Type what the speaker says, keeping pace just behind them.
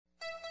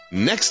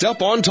Next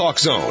up on Talk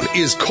Zone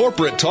is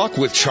Corporate Talk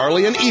with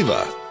Charlie and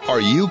Eva. Are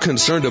you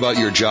concerned about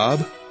your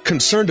job?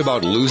 Concerned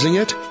about losing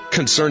it?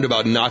 Concerned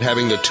about not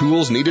having the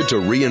tools needed to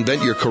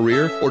reinvent your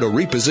career or to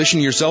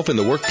reposition yourself in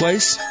the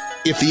workplace?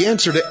 If the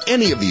answer to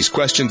any of these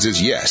questions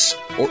is yes,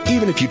 or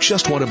even if you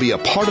just want to be a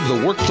part of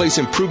the workplace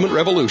improvement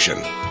revolution,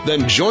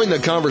 then join the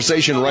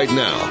conversation right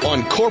now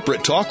on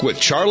Corporate Talk with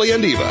Charlie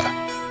and Eva.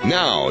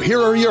 Now,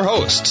 here are your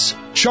hosts,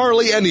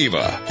 Charlie and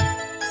Eva.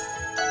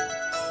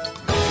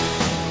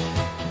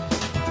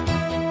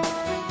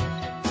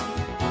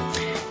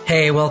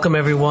 Hey, welcome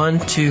everyone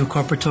to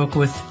Corporate Talk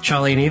with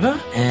Charlie and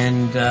Eva,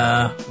 and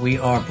we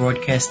are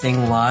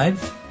broadcasting live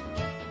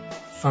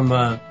from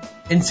a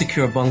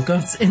insecure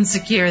bunker. It's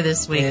insecure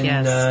this week,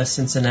 in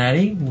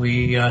Cincinnati.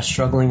 We are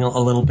struggling a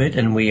little bit,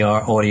 and we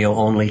are audio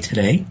only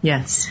today.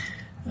 Yes.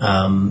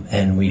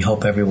 And we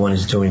hope everyone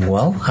is doing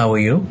well. How are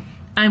you?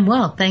 I'm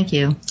well, thank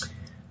you.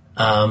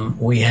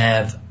 We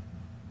have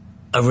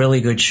a really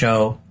good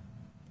show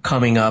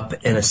coming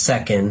up in a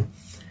second.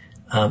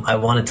 I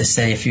wanted to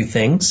say a few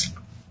things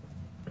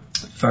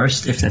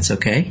first, if that's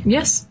okay.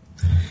 Yes.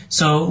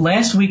 So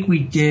last week we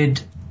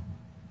did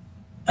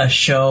a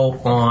show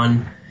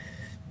on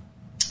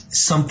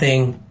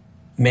something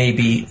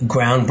maybe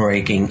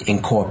groundbreaking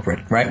in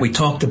corporate, right? We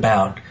talked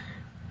about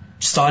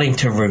starting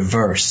to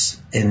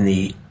reverse in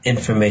the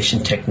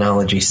information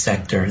technology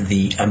sector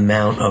the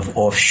amount of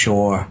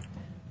offshore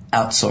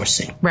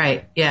outsourcing.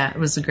 Right. Yeah, it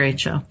was a great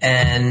show.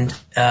 And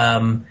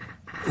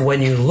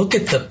when you look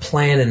at the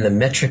plan and the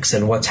metrics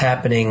and what's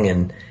happening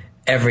and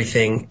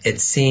everything, it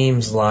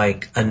seems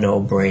like a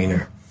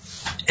no-brainer.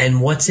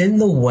 And what's in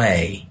the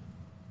way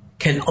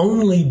can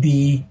only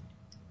be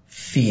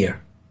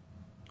fear,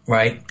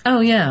 right?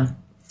 Oh, yeah.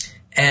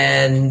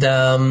 And,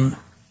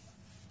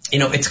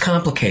 it's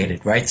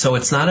complicated, right? So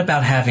it's not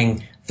about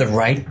having the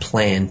right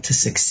plan to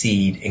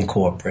succeed in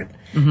corporate.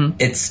 Mm-hmm.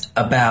 It's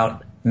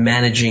about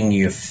managing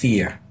your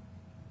fear.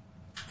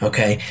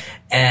 Okay.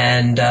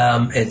 And,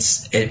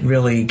 it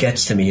really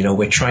gets to me.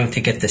 We're trying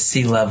to get the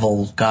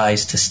C-level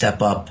guys to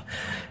step up,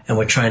 and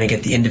we're trying to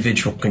get the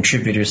individual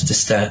contributors to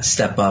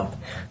step up.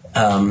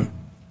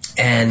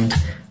 And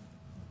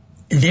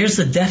there's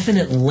a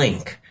definite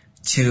link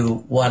to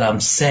what I'm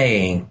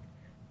saying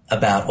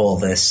about all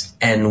this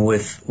and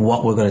with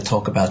what we're going to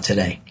talk about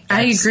today.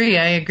 I agree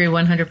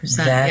 100%.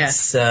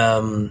 That's,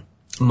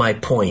 my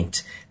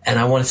point. And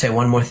I want to say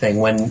one more thing.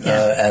 When,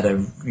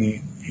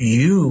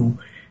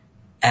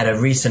 at a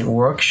recent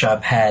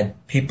workshop had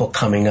people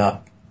coming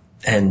up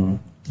and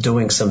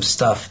doing some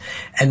stuff.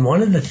 And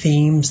one of the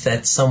themes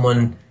that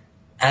someone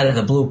out of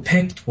the blue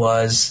picked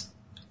was,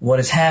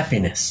 what is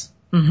happiness?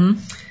 Mm-hmm.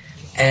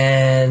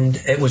 And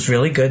it was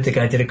really good. The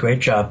guy did a great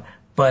job,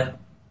 but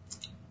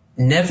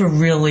never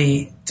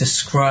really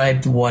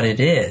described what it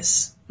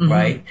is, mm-hmm.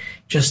 right?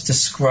 Just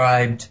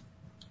described,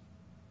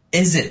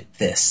 is it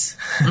this?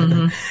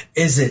 Mm-hmm.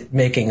 Is it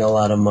making a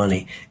lot of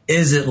money?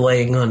 Is it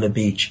laying on the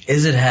beach?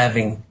 Is it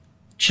having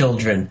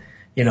children?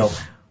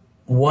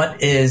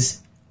 What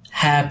is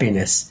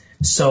happiness?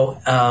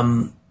 So,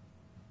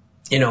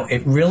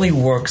 it really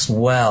works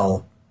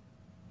well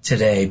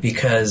today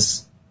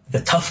because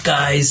the tough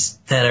guys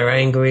that are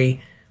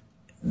angry,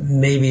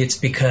 maybe it's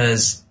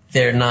because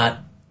they're not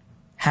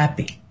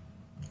happy,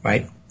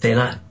 right? They're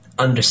not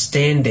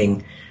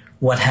understanding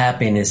what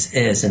happiness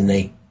is,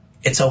 and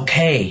it's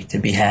okay to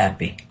be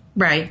happy.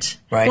 Right.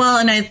 Right.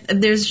 Well,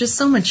 and there's just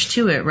so much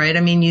to it, right?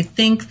 I mean, you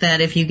think that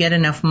if you get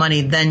enough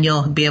money, then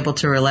you'll be able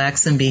to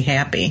relax and be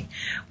happy.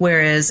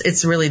 Whereas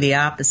it's really the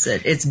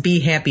opposite. It's be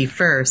happy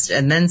first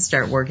and then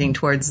start working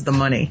towards the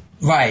money.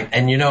 Right.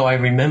 And I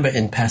remember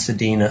in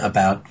Pasadena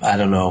about,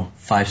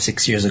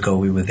 5-6 years ago,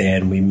 we were there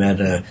and we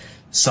met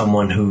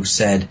someone who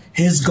said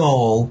his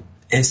goal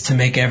is to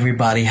make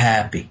everybody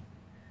happy.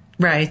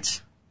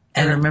 Right.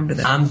 And I remember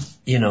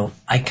that.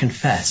 I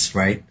confess,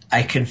 right?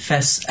 I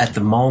confess at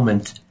the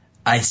moment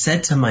I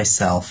said to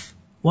myself,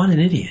 what an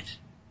idiot,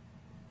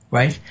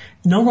 right?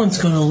 No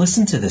one's going to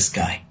listen to this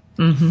guy.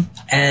 Mm-hmm.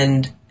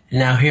 And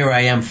now here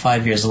I am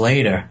 5 years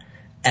later,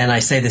 and I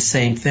say the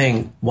same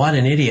thing, what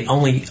an idiot,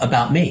 only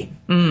about me,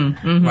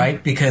 mm-hmm.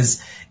 right?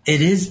 Because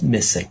it is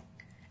missing.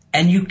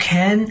 And you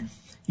can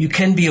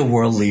be a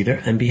world leader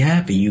and be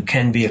happy. You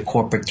can be a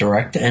corporate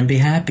director and be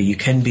happy. You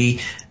can be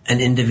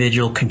an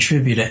individual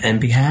contributor and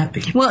be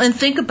happy. Well, and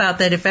think about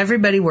that. If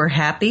everybody were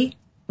happy,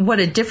 what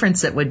a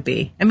difference it would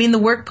be. I mean, the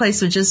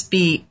workplace would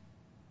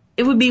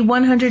it would be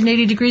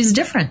 180 degrees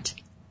different.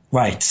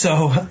 Right.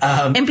 So,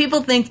 and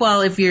people think,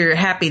 well, if you're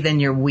happy, then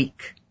you're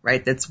weak,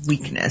 right? That's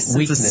weakness.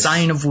 It's a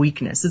sign of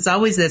weakness. It's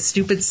always that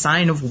stupid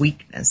sign of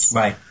weakness.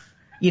 Right.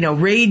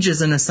 Rage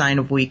isn't a sign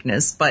of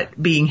weakness,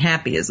 but being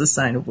happy is a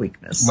sign of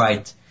weakness.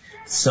 Right.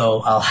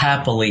 So I'll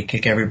happily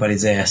kick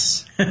everybody's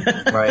ass.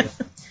 Right.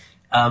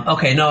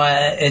 Okay. No,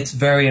 it's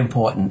very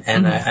important,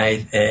 and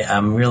mm-hmm.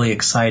 I'm really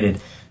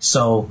excited.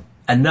 So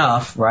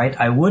enough, right?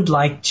 I would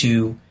like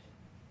to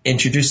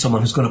introduce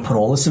someone who's going to put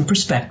all this in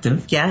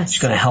perspective. Yes.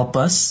 She's going to help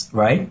us,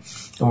 right?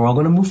 And we're all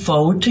going to move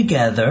forward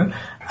together.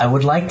 I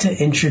would like to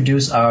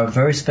introduce our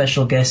very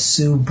special guest,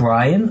 Sue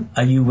Bryan.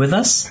 Are you with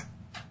us?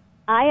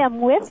 I am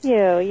with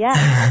you,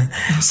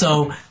 yes.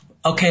 So,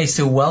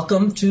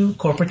 welcome to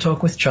Corporate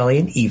Talk with Charlie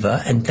and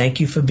Eva, and thank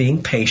you for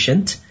being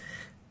patient.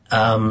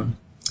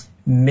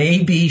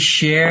 Maybe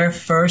share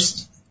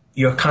first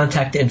your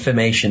contact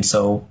information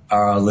so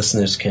our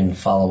listeners can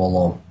follow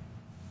along.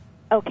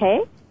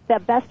 Okay. The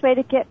best way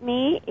to get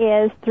me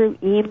is through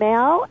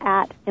email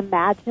at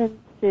ImagineSue.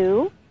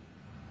 So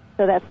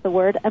that's the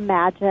word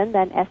imagine,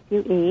 then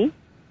SUE,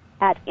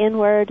 at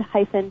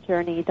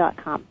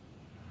inward-journey.com.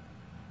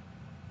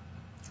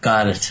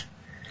 Got it.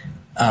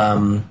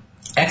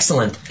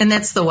 Excellent. And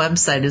that's the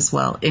website as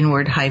well,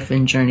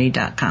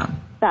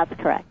 inward-journey.com. That's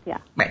correct, yeah.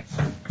 Right.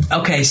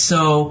 Okay,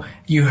 so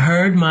you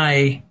heard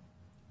my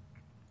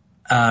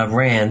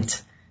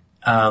rant.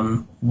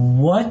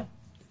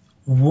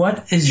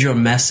 What is your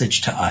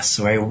message to us,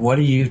 right? What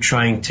are you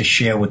trying to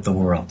share with the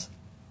world?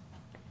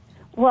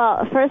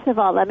 Well, first of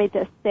all, let me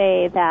just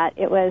say that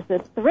it was a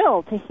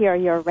thrill to hear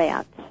your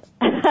rant.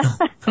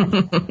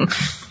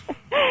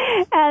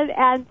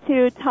 and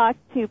to talk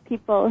to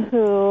people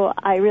who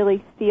I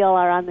really feel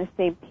are on the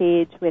same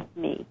page with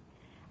me.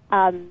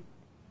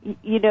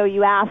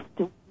 You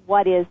asked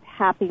what is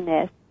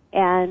happiness,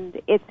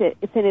 and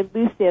it's an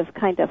elusive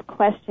kind of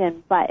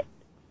question, but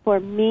for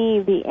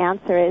me the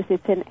answer is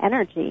it's an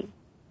energy.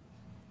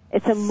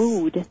 It's a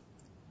mood.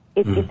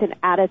 It's an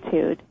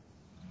attitude.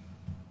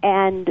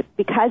 And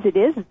because it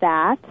is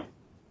that,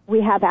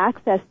 we have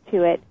access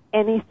to it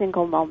any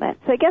single moment.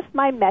 So I guess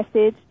my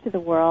message to the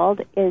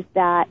world is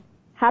that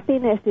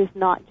happiness is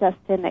not just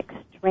an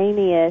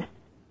extraneous,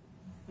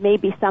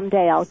 maybe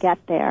someday I'll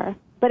get there,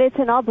 but it's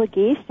an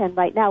obligation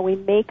right now. We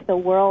make the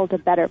world a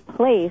better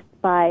place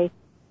by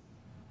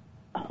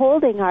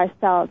holding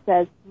ourselves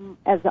as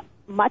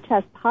much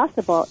as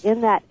possible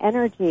in that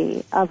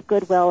energy of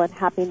goodwill and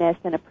happiness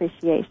and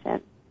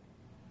appreciation.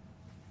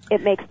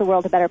 It makes the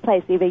world a better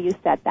place. Eva, you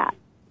said that.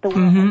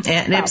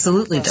 It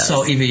absolutely does.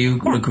 So, Eva, you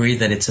agree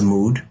that it's a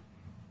mood?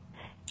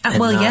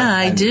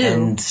 I do.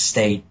 And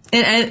state.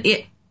 And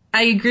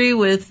I agree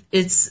with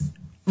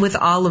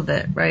all of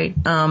it, right?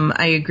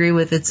 I agree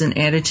with it's an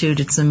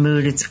attitude, it's a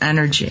mood, it's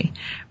energy,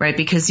 right?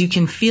 Because you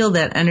can feel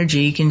that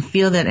energy. You can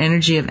feel that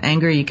energy of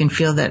anger. You can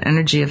feel that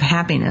energy of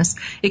happiness.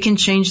 It can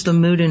change the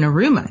mood in a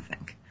room, I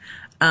think.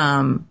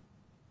 I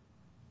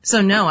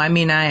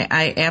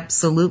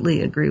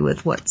absolutely agree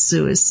with what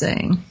Sue is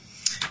saying.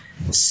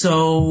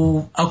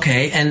 So,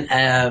 okay,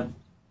 and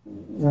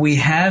we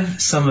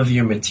have some of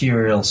your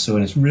material, Sue,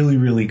 and it's really,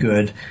 really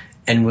good,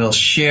 and we'll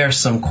share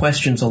some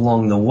questions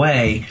along the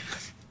way.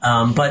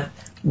 But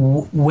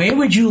where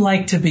would you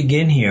like to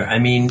begin here? I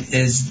mean,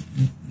 is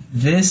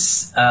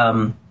this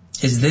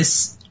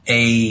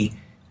a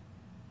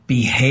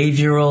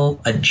behavioral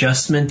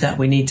adjustment that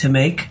we need to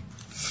make?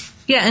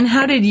 Yeah, and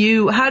how did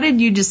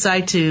you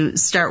decide to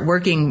start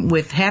working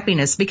with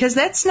happiness? Because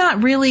that's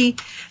not really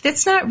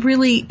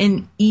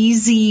an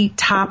easy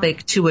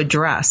topic to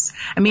address.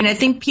 I mean, I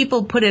think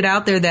people put it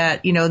out there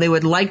that, they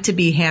would like to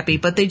be happy,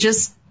 but they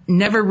just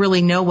never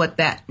really know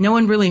no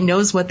one really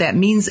knows what that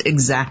means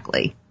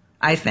exactly,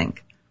 I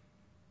think.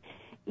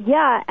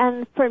 Yeah,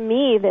 and for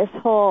me, this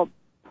whole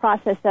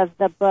process of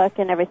the book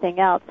and everything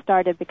else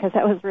started because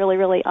I was really,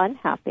 really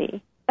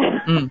unhappy.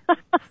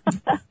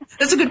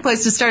 That's a good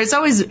place to start. It's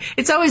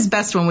always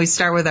best when we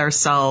start with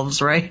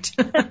ourselves, right?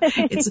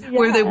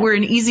 We're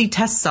an easy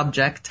test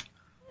subject.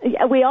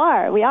 Yeah, we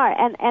are.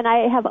 And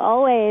I have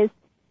always,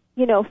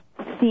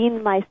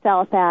 seen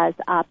myself as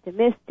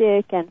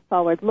optimistic and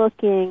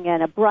forward-looking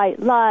and a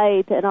bright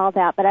light and all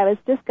that, but I was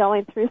just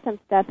going through some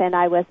stuff and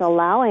I was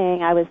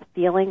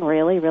feeling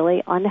really,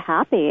 really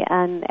unhappy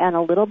and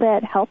a little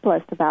bit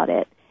helpless about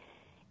it.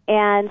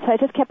 And so I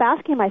just kept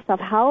asking myself,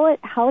 how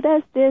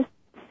does this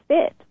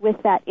fit with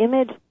that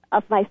image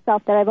of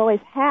myself that I've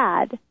always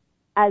had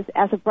as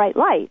a bright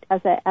light,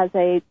 as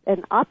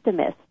an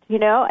optimist,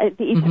 the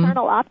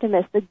eternal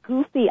optimist, the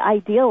goofy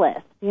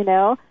idealist,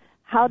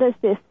 how does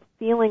this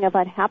feeling of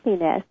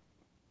unhappiness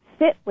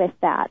fit with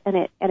that? And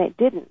it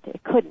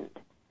couldn't.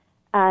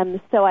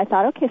 So I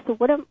thought, okay, so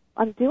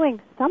I'm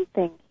doing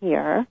something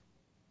here.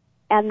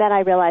 And then I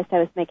realized I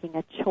was making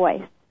a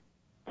choice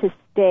to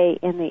stay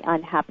in the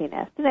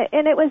unhappiness.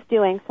 And it was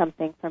doing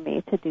something for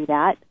me to do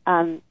that.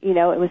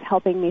 It was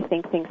helping me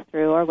think things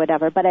through or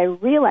whatever. But I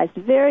realized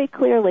very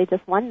clearly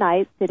just one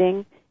night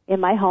sitting in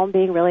my home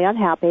being really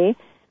unhappy,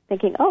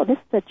 thinking, oh, this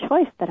is a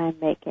choice that I'm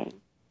making.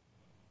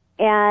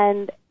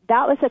 And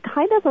that was a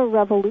kind of a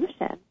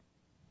revolution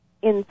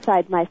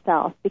inside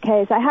myself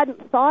because I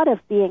hadn't thought of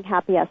being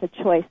happy as a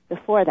choice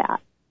before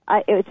that.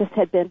 It just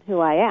had been who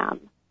I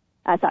am.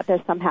 I thought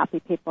there's some happy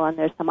people and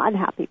there's some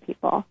unhappy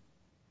people.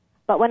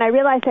 But when I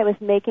realized I was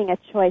making a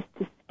choice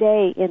to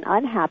stay in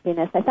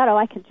unhappiness, I thought,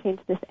 I can change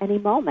this any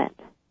moment.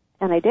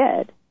 And I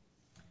did.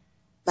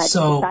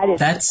 So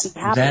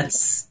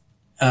that's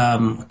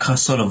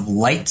sort of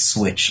light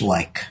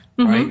switch-like,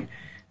 right?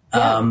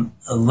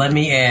 Let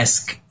me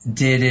ask,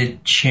 did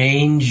it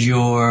change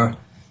your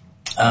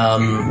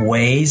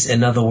ways?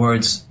 In other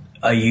words,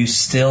 are you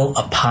still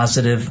a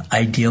positive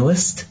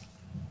idealist?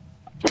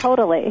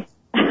 Totally.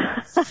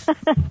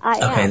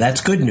 Okay,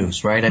 that's good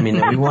news, right? I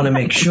mean, we want to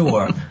make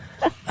sure,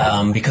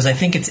 because I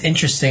think it's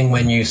interesting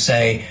when you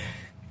say,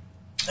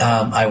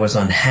 I was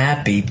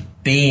unhappy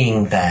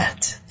being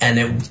that.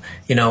 And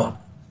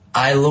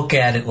I look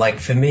at it like,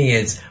 for me,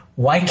 it's,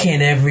 why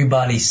can't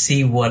everybody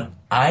see what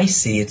I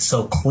see? It's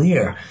so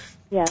clear.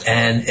 Yeah.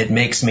 And it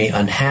makes me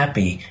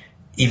unhappy,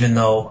 even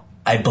though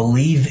I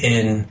believe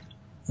in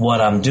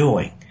what I'm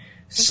doing.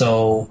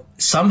 So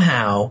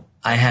somehow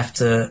I have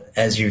to,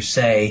 as you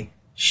say,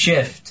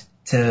 shift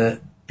to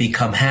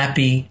become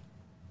happy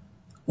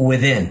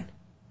within.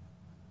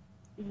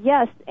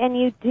 Yes, and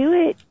you do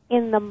it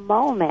in the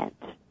moment.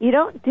 You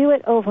don't do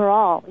it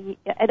overall.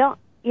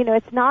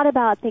 It's not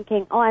about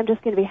thinking, oh, I'm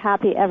just going to be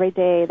happy every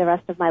day the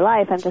rest of my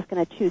life. I'm just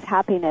going to choose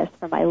happiness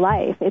for my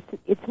life.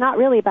 It's not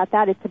really about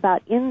that. It's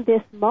about, in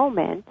this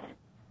moment,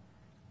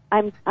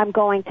 I'm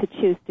going to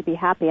choose to be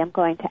happy. I'm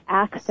going to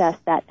access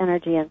that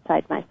energy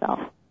inside myself.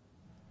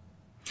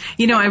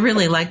 I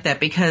really like that,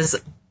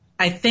 because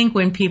I think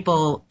when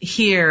people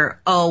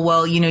hear, oh,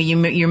 well,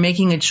 you're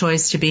making a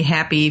choice to be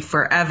happy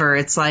forever,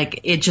 it's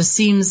like, it just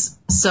seems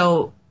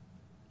so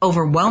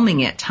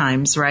overwhelming at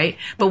times, right?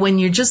 But when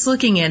you're just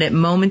looking at it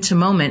moment to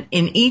moment,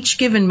 in each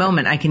given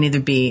moment, I can either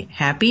be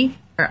happy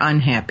or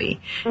unhappy.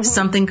 Mm-hmm.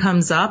 Something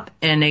comes up,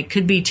 and it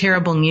could be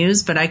terrible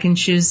news, but I can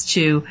choose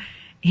to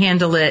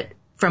handle it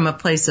from a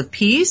place of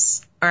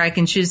peace, or I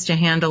can choose to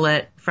handle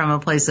it from a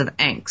place of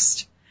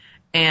angst.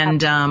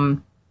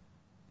 And,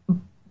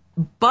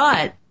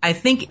 but I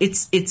think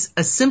it's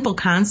a simple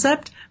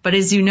concept, but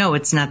as you know,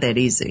 it's not that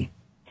easy.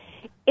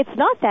 It's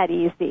not that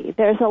easy.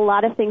 There's a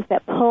lot of things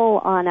that pull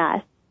on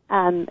us.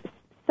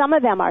 Some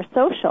of them are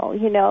social.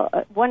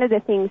 One of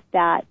the things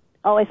that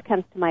always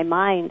comes to my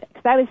mind,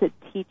 because I was a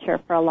teacher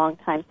for a long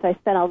time, so I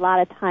spent a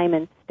lot of time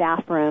in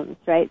staff rooms,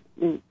 right,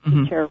 in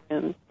teacher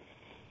rooms.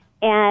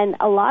 And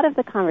a lot of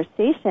the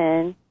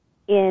conversation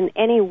in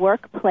any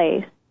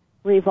workplace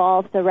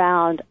revolves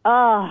around,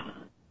 oh,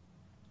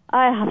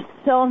 I have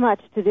so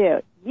much to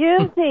do.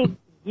 You think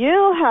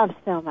you have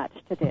so much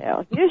to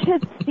do. You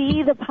should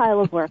see the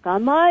pile of work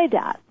on my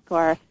desk.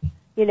 Or,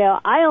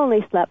 I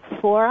only slept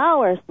 4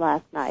 hours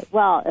last night.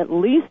 Well, at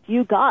least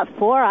you got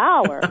 4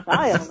 hours.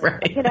 I only,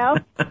 right.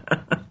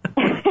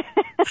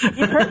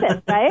 You've heard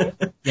this, right?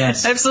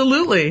 Yes.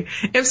 Absolutely.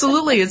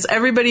 It's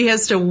everybody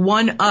has to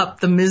one up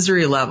the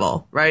misery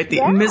level, right?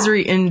 The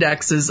misery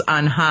index is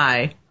on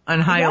high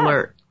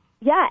alert.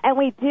 Yeah, and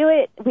we do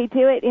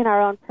it in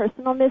our own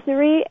personal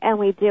misery, and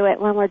we do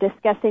it when we're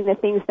discussing the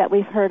things that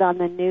we've heard on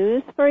the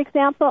news, for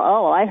example.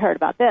 Oh, well, I heard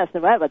about this,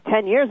 and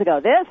 10 years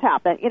ago this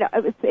happened.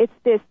 It's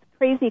this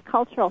crazy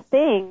cultural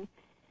thing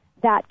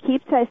that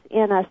keeps us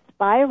in a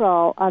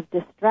spiral of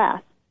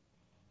distress.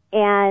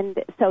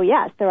 And so,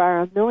 yes, there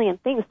are a million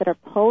things that are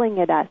pulling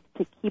at us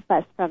to keep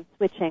us from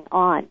switching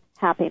on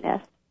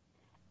happiness.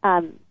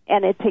 And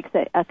it takes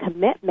a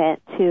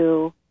commitment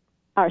to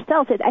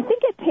ourselves. I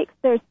think it takes,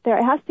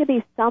 there has to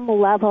be some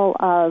level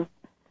of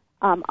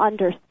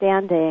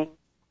understanding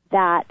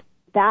that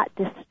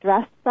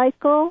distress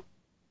cycle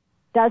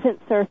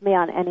doesn't serve me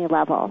on any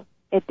level.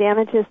 It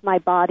damages my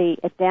body.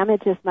 It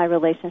damages my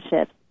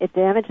relationships. It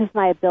damages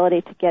my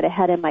ability to get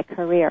ahead in my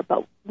career.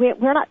 But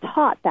we're not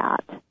taught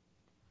that.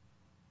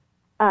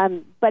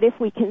 But if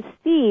we can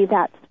see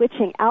that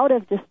switching out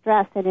of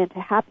distress and into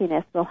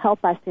happiness will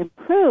help us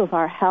improve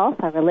our health,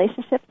 our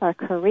relationships, our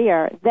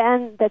career,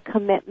 then the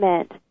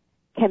commitment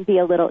can be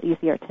a little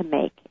easier to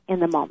make in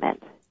the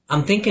moment.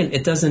 I'm thinking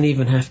it doesn't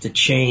even have to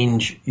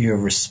change your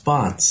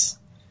response,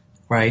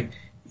 right?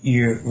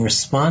 Your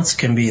response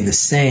can be the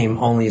same,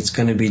 only it's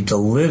going to be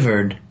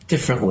delivered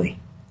differently.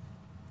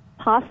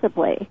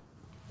 Possibly.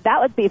 That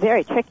would be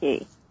very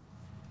tricky.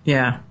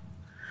 Yeah.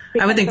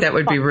 I would think that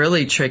would be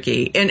really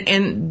tricky.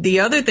 And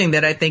the other thing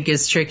that I think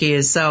is tricky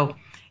is, so,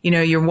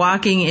 you're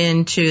walking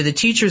into the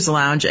teacher's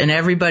lounge and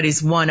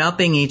everybody's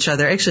one-upping each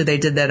other. Actually, they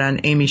did that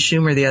on Amy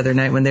Schumer the other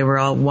night when they were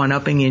all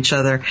one-upping each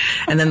other.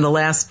 And then the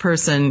last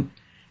person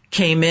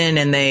came in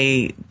and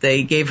they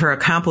gave her a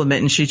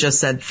compliment and she just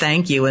said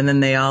thank you, and then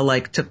they all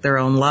took their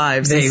own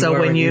lives. They and so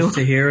weren't used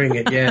to hearing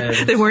it,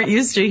 yeah. They weren't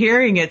used to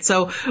hearing it.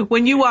 So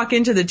when you walk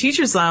into the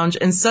teacher's lounge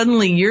and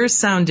suddenly you're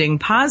sounding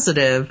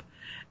positive,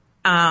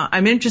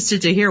 I'm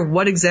interested to hear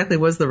what exactly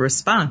was the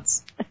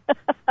response.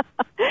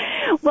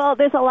 Well,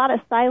 there's a lot of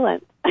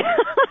silence.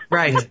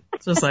 Right.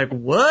 So it's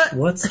what?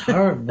 What's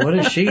her? What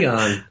is she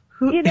on?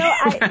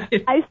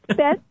 I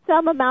spent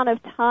some amount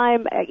of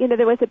time,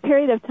 there was a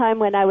period of time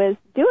when I was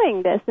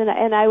doing this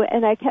and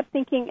I kept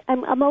thinking,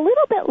 I'm a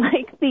little bit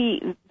like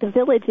the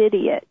village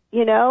idiot,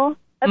 And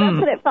that's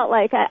what it felt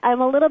like.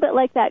 I'm a little bit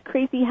like that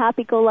crazy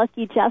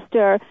happy-go-lucky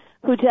jester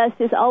who just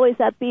is always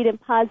upbeat and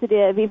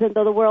positive even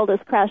though the world is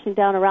crashing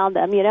down around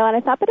them, And I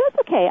thought, but it's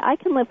okay. I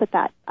can live with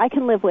that. I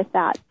can live with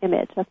that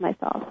image of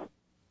myself.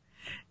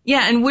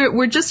 Yeah, and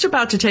we're just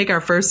about to take our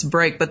first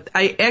break, but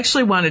I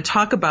actually want to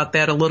talk about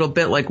that a little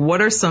bit. Like,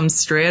 what are some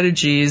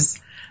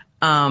strategies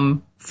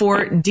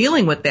for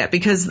dealing with that?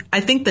 Because I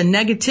think the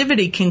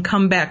negativity can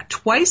come back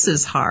twice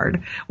as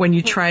hard when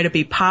you try to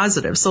be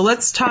positive. So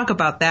let's talk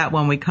about that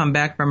when we come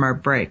back from our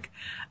break.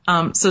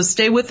 So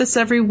stay with us,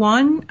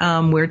 everyone.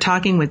 We're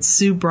talking with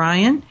Sue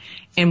Bryan,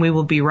 and we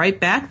will be right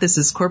back. This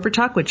is Corporate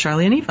Talk with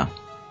Charlie and Eva.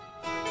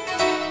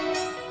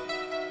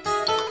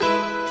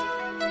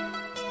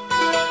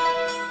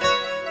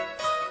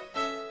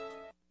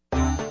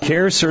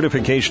 CARE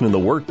Certification in the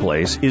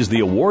Workplace is the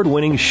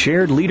award-winning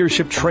shared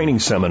leadership training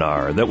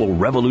seminar that will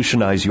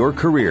revolutionize your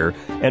career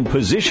and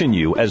position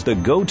you as the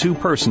go-to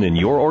person in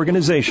your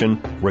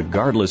organization,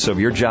 regardless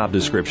of your job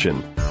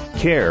description.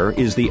 CARE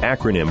is the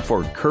acronym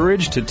for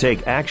Courage to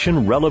Take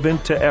Action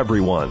Relevant to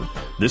Everyone.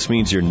 This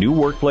means your new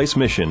workplace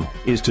mission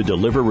is to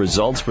deliver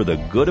results for the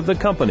good of the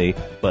company,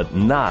 but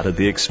not at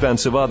the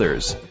expense of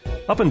others.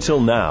 Up until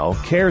now,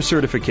 CARE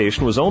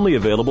certification was only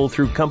available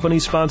through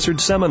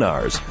company-sponsored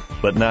seminars,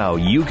 but now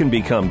you can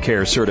become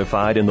CARE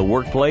certified in the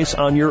workplace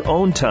on your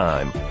own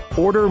time.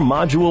 Order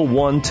Module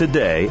 1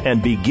 today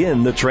and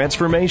begin the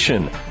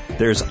transformation.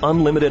 There's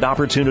unlimited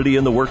opportunity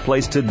in the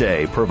workplace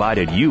today,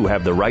 provided you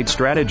have the right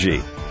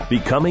strategy.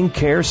 Becoming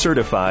CARE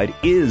certified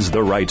is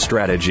the right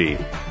strategy.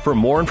 For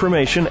more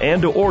information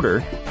and to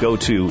order, go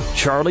to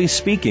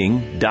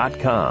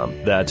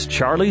charliespeaking.com. That's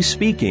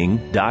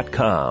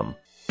charliespeaking.com.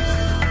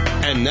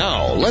 And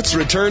now, let's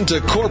return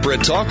to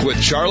Corporate Talk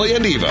with Charlie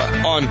and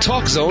Eva on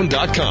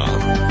TalkZone.com.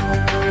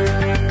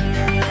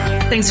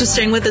 Thanks for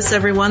staying with us,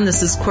 everyone.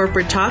 This is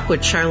Corporate Talk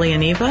with Charlie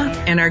and Eva,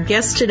 and our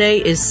guest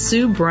today is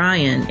Sue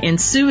Bryan. And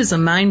Sue is a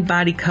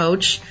mind-body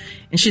coach,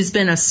 and she's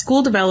been a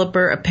school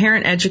developer, a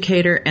parent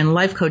educator, and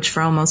life coach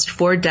for almost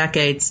 4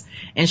 decades.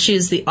 And she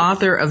is the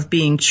author of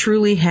Being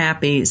Truly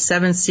Happy,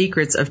 7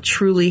 Secrets of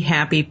Truly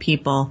Happy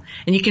People.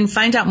 And you can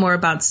find out more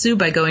about Sue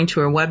by going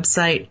to her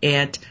website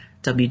at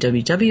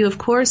www.of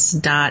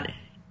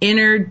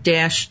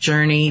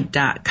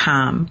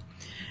course.inner-journey.com.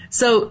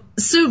 So,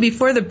 Sue,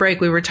 before the break,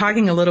 we were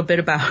talking a little bit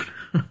about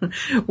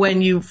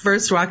when you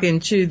first walk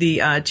into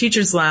the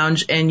teacher's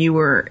lounge and you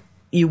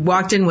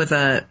walked in with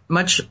a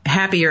much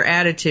happier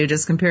attitude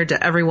as compared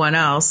to everyone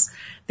else.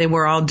 They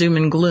were all doom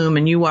and gloom,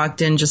 and you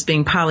walked in just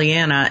being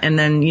Pollyanna, and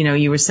then,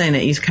 you were saying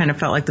that you kind of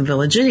felt like the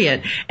village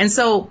idiot. And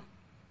so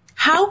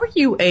how were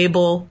you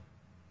able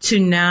to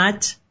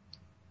not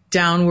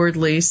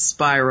downwardly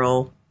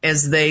spiral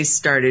as they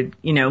started,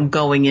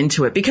 going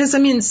into it? Because,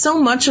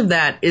 so much of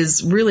that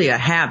is really a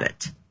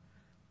habit.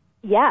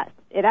 Yes,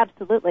 it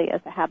absolutely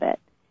is a habit.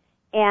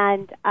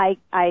 And I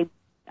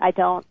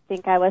don't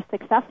think I was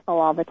successful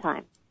all the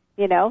time.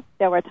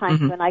 There were times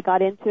when I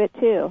got into it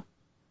too.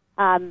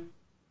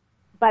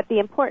 But the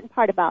important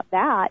part about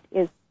that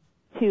is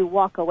to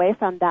walk away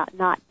from that,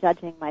 not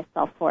judging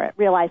myself for it,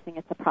 realizing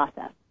it's a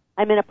process.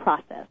 I'm in a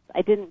process.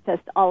 I didn't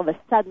just all of a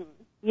sudden,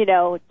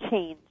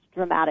 change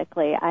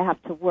dramatically. I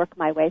have to work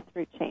my way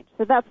through change.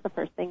 So that's the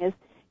first thing is,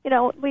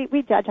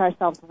 we judge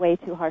ourselves way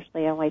too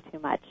harshly and way too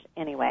much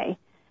anyway.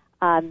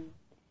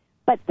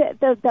 But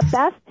the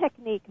best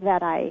technique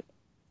that I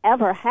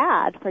ever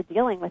had for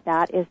dealing with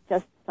that is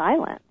just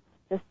silence.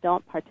 Just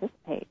don't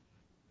participate.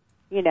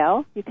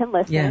 You can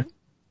listen,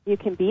 you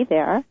can be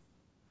there,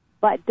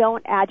 but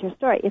don't add your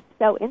story. It's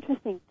so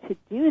interesting to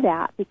do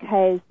that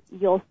because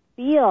you'll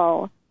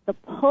feel the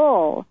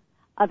pull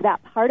of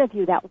that part of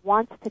you that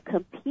wants to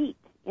compete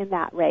in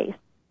that race,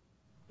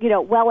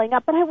 welling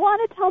up, but I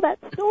want to tell that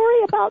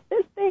story about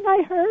this thing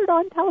I heard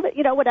on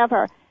television,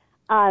 whatever.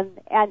 And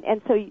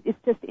so it's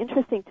just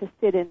interesting to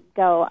sit and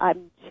go,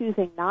 I'm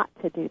choosing not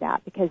to do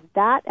that because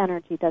that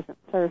energy doesn't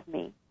serve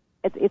me.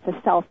 It's a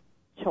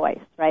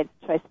self-choice, right?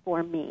 It's a choice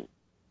for me.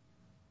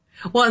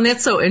 Well, and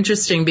that's so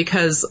interesting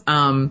because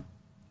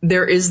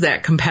there is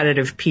that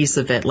competitive piece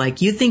of it.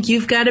 Like, you think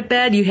you've got it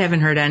bad, you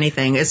haven't heard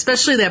anything,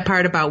 especially that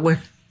part about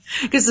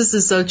because this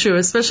is so true,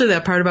 especially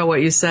that part about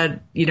what you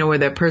said, where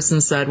that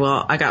person said,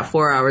 well, I got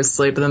 4 hours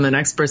sleep, and then the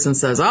next person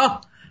says,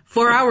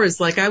 4 hours,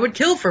 like I would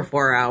kill for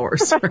 4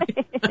 hours.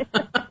 Right?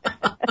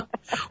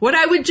 What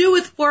I would do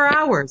with 4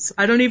 hours,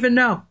 I don't even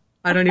know.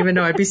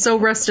 I'd be so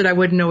rested I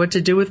wouldn't know what to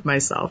do with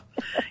myself.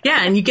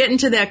 Yeah, and you get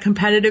into that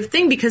competitive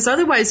thing because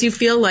otherwise you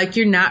feel like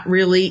you're not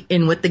really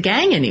in with the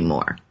gang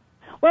anymore.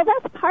 Well,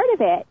 that's part of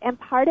it, and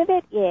part of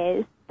it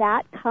is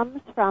that comes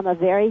from a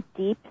very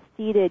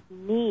deep-seated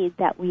need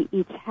that we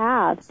each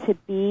have to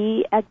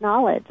be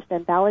acknowledged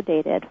and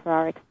validated for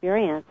our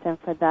experience and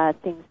for the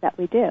things that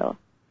we do.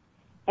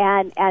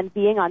 And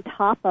being on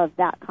top of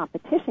that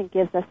competition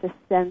gives us a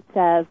sense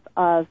of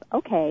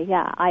okay,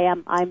 yeah,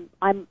 I'm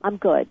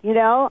good.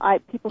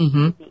 People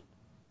see me.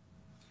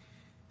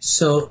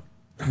 So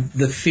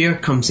the fear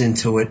comes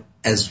into it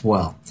as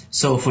well.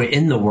 So if we're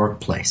in the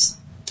workplace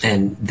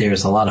and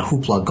there's a lot of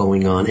hoopla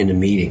going on in a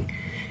meeting,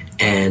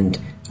 and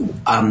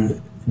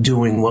I'm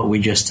doing what we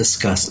just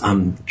discussed,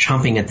 I'm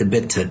chomping at the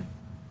bit to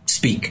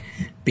speak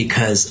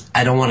because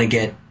I don't want to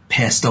get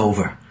passed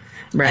over.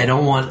 Right. I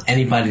don't want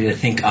anybody to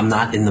think I'm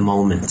not in the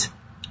moment,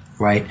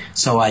 right?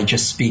 So I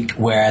just speak,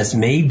 whereas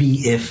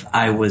maybe if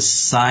I was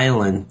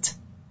silent,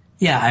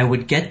 yeah, I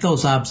would get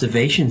those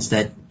observations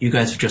that you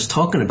guys were just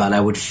talking about. I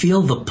would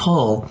feel the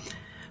pull,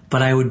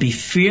 but I would be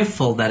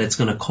fearful that it's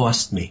going to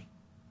cost me.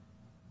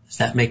 Does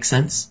that make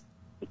sense?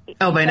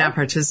 Oh, by not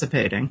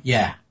participating.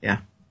 Yeah. Yeah.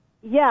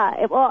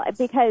 Yeah, well,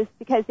 because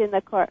in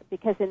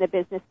the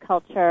business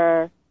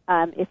culture,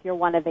 if you're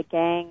one of the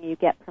gang, you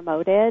get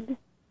promoted.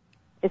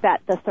 Is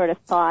that the sort of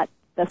thought?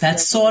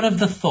 That's sort of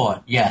the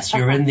thought. Yes,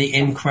 you're in the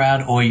in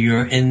crowd, or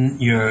you're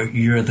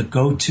the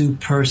go-to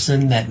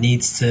person that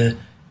needs to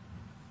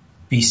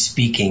be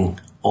speaking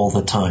all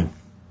the time.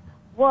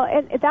 Well,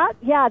 and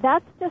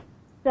that's just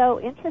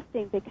so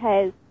interesting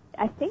because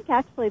I think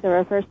actually the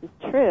reverse is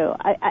true.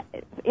 I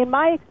in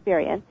my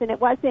experience, and it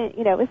wasn't,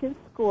 it was in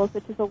schools,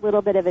 which is a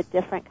little bit of a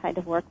different kind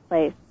of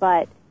workplace,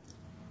 but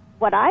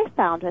what I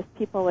found was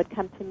people would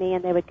come to me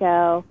and they would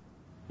go,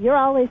 "You're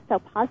always so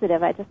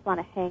positive, I just want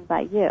to hang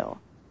by you."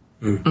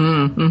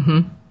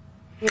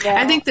 Mm-hmm.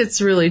 I think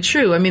that's really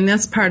true. I mean,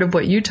 that's part of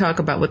what you talk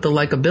about with the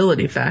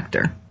likability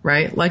factor,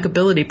 right?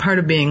 Likability, part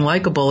of being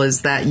likable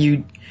is that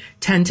you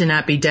tend to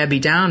not be Debbie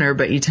Downer,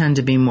 but you tend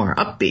to be more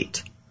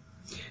upbeat.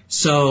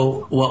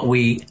 So what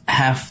we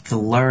have to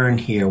learn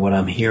here, what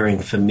I'm hearing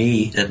for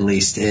me at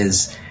least,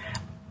 is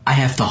I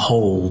have to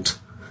hold.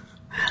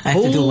 I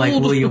have to do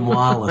like William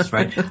Wallace,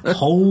 right?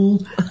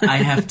 Hold. I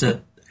have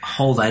to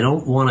hold. I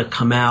don't want to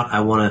come out.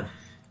 I want to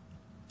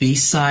be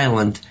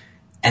silent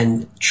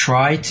and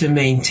try to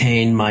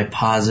maintain my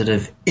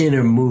positive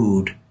inner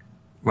mood,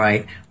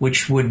 right?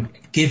 Which would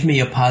give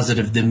me a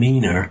positive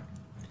demeanor,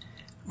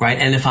 right?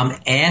 And if I'm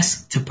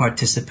asked to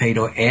participate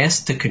or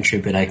asked to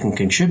contribute, I can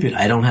contribute.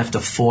 I don't have to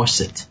force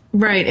it.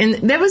 Right.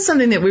 And that was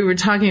something that we were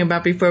talking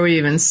about before we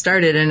even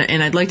started.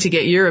 And I'd like to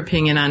get your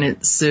opinion on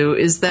it, Sue,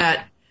 is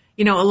that,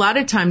 a lot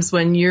of times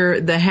when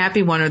you're the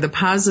happy one or the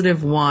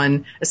positive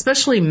one,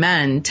 especially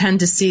men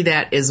tend to see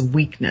that as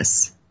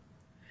weakness.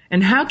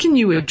 And how can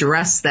you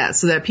address that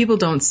so that people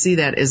don't see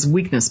that as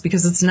weakness?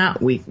 Because it's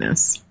not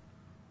weakness.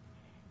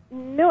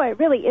 No, it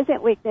really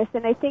isn't weakness.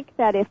 And I think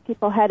that if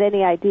people had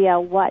any idea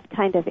what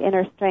kind of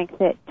inner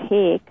strength it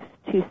takes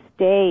to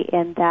stay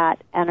in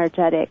that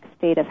energetic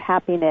state of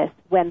happiness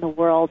when the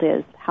world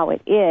is how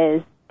it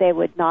is, they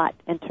would not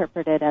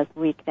interpret it as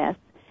weakness.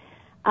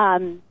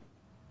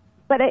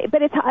 But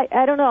it's,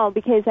 I don't know,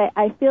 because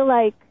I feel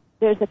like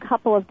there's a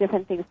couple of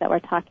different things that we're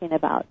talking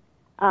about.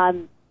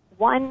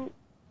 One,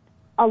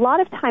 a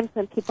lot of times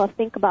when people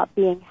think about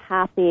being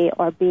happy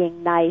or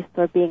being nice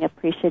or being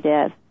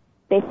appreciative,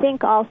 they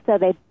think also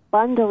they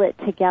bundle it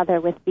together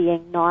with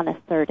being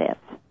non-assertive.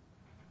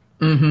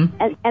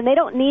 Mm-hmm. And they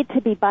don't need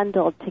to be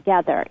bundled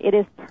together. It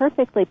is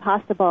perfectly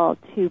possible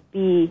to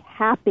be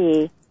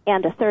happy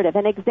and assertive.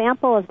 An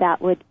example of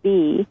that would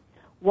be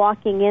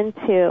walking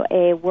into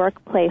a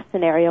workplace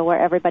scenario where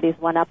everybody's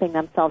one-upping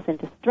themselves in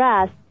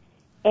distress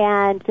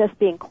and just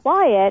being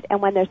quiet,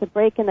 and when there's a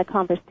break in the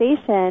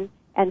conversation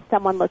and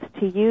someone looks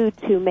to you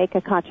to make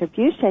a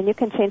contribution, you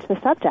can change the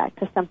subject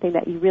to something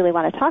that you really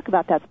want to talk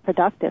about that's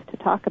productive to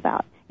talk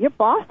about. Your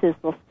bosses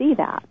will see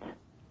that.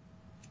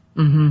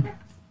 Mm-hmm.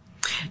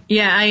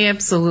 Yeah, I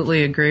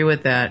absolutely agree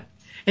with that.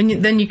 And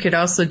then you could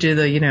also do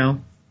the,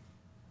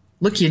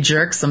 look, you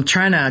jerks, I'm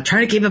trying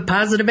to keep a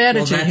positive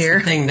attitude here.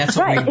 That's the thing. That's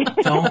what we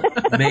don't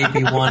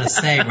maybe want to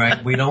say,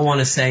 right? We don't want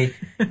to say,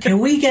 can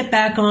we get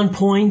back on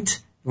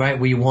point? Right?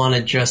 We want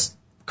to just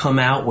come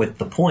out with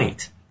the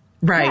point.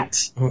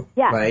 Right.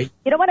 Yeah. Right.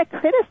 You don't want to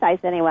criticize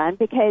anyone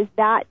because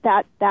that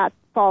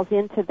falls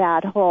into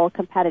that whole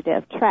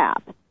competitive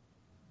trap.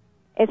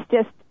 It's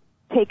just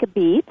take a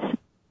beat,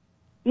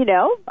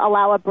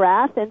 allow a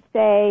breath and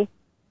say,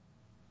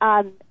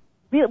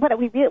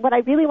 what I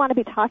really want to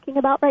be talking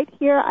about right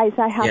here is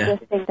I have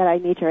this thing that I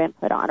need your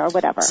input on or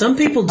whatever. Some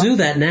people do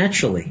that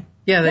naturally.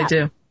 Yeah, they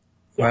do.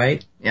 Yeah.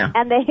 Right? Yeah.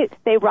 And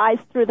they rise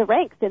through the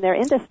ranks in their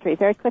industry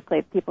very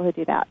quickly, people who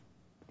do that.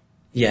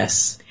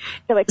 Yes.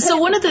 So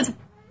one of the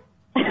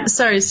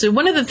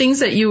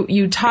things that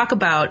you talk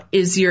about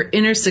is your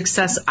inner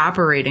success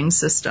operating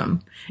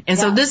system. And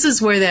so this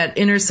is where that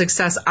inner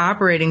success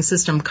operating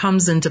system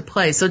comes into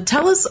play. So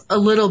tell us a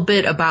little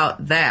bit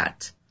about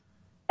that.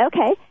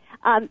 Okay.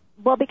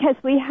 Well, because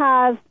we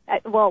have,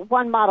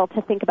 one model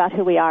to think about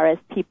who we are as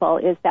people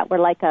is that we're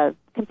like a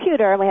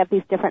computer and we have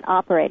these different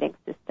operating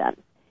systems.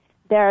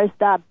 There's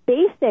the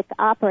basic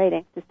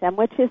operating system,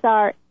 which is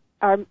our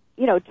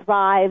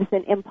drives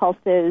and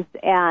impulses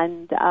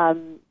and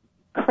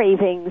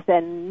cravings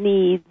and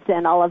needs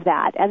and all of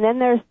that. And then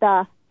there's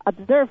the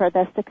observer,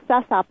 the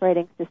success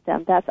operating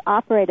system that's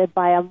operated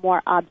by a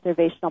more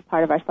observational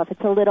part of ourselves.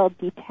 It's a little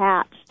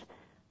detached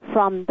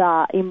from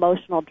the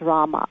emotional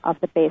drama of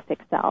the basic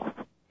self.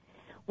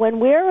 When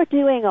we're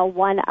doing a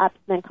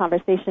one-upsman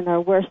conversation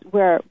or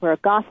we're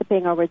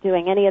gossiping or we're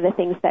doing any of the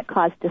things that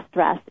cause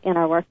distress in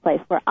our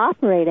workplace, we're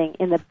operating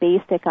in the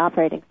basic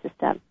operating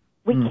system.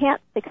 We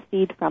can't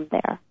succeed from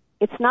there.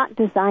 It's not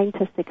designed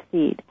to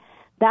succeed.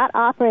 That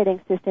operating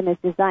system is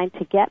designed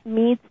to get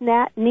needs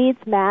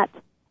met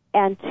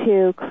and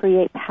to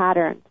create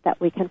patterns that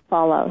we can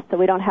follow. So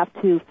we don't have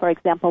to, for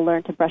example,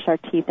 learn to brush our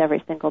teeth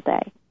every single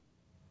day.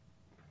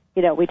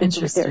 We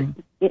just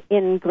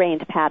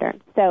ingrained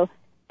patterns. So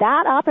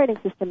that operating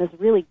system is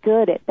really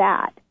good at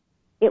that.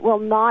 It will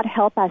not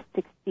help us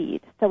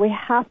succeed. So we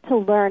have to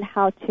learn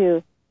how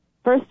to,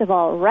 first of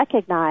all,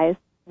 recognize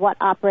what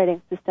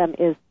operating system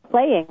is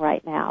playing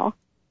right now,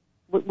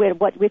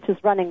 which is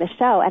running the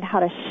show, and how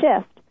to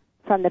shift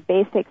from the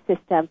basic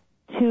system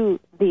to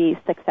the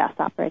success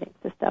operating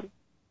system,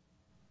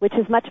 which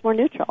is much more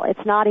neutral.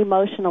 It's not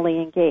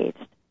emotionally engaged.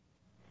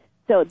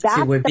 So that's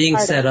See, we're being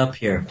set up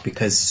here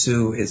because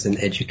Sue is an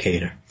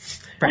educator.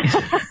 Right.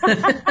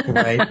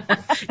 Right?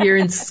 You're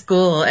in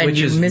school and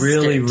you missed it. Which is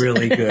really,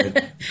 really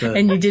good.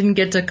 And you didn't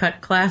get to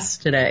cut class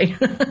today.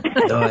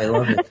 No, I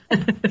love it.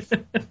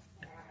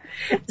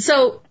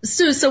 So,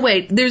 Sue,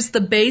 wait, there's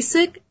the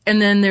basic,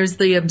 and then there's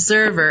the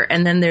observer,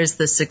 and then there's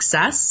the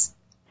success?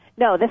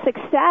 No, the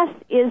success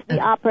is the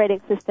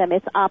operating system.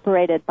 It's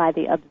operated by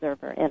the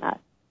observer in us.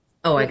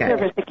 Oh, I got it. The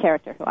observer is the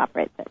character who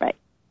operates it, right?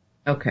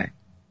 Okay.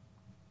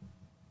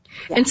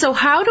 Yeah. And so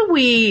how do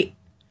we,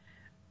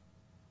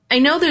 I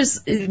know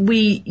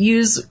we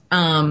use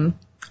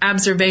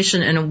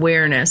observation and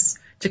awareness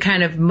to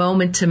kind of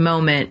moment to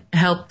moment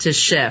help to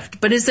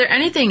shift, but is there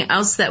anything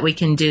else that we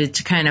can do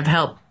to kind of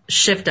help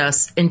shift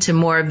us into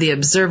more of the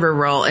observer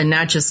role and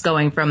not just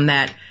going from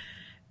that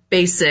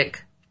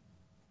basic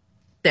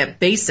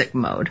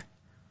mode?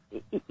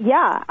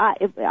 Yeah,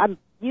 I'm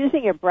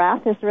using your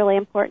breath is really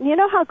important. You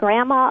know how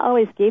Grandma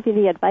always gave you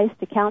the advice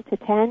to count to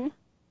 10?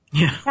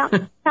 Yeah.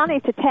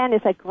 Counting to 10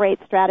 is a great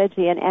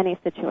strategy in any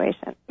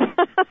situation.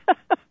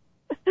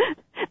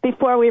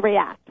 Before we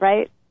react,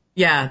 right?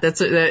 Yeah,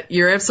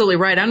 you're absolutely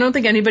right. I don't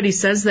think anybody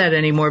says that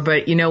anymore,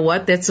 but you know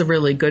what? That's a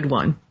really good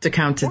one, to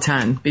count to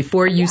 10.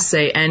 Before you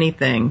say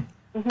anything,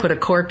 put a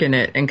cork in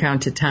it and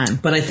count to 10.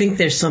 But I think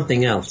there's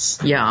something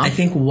else. Yeah. I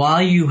think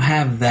while you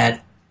have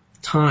that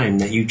time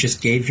that you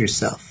just gave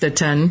yourself, the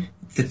 10,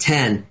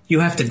 you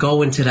have to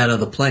go into that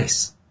other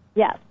place.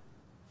 Yes.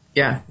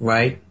 Yeah.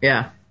 Right?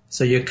 Yeah.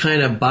 So you're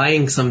kind of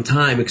buying some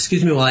time.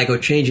 Excuse me while I go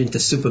change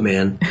into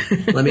Superman.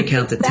 Let me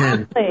count to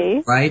 10.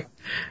 Right?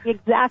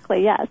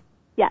 Exactly, yes.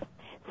 Yes.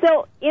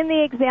 So in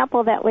the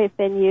example that we've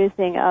been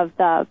using of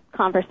the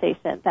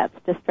conversation that's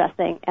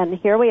distressing, and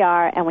here we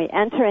are, and we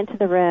enter into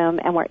the room,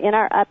 and we're in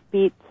our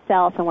upbeat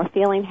self, and we're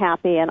feeling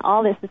happy, and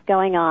all this is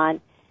going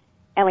on,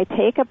 and we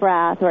take a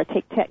breath, or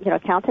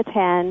count to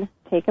 10,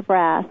 take a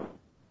breath,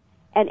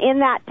 and in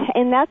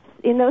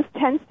those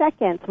 10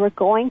 seconds, we're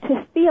going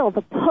to feel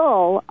the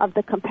pull of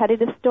the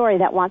competitive story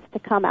that wants to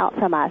come out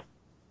from us,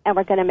 and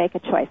we're going to make a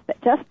choice.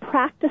 But just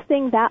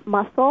practicing that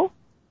muscle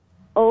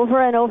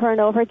over and over and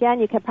over again,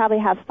 you can probably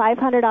have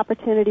 500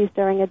 opportunities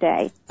during a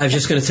day. I was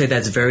just going to say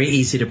that's very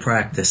easy to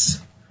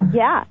practice.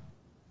 Yeah.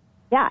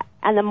 Yeah.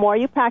 And the more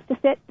you practice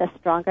it, the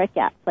stronger it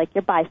gets, like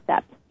your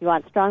biceps. You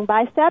want strong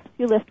biceps,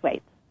 you lift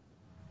weights.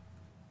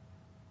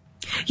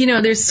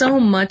 There's so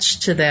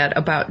much to that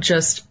about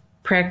just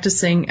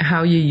practicing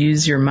how you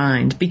use your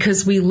mind,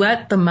 because we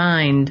let the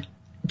mind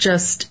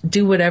just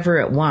do whatever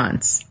it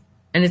wants,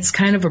 and it's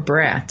kind of a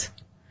brat.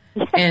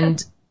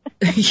 And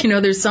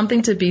there's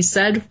something to be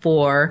said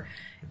for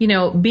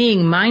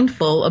being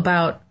mindful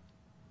about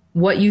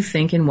what you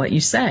think and what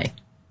you say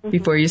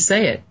before you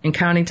say it, and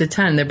counting to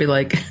 10. They'd be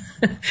like,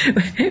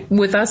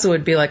 with us it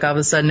would be like all of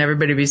a sudden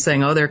everybody would be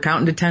saying, oh, they're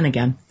counting to 10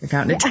 again, they're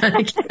counting to 10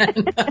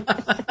 again.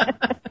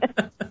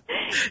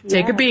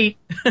 Take a beat.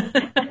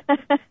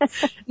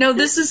 No,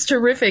 this is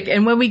terrific.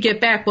 And when we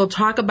get back, we'll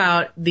talk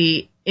about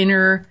the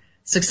inner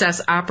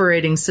success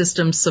operating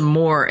system some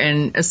more,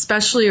 and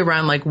especially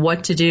around like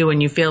what to do when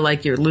you feel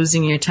like you're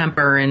losing your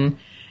temper and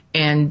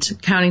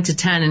counting to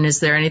 10. And is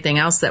there anything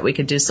else that we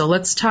could do? So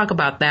let's talk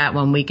about that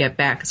when we get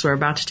back, because we're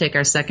about to take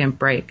our second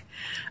break.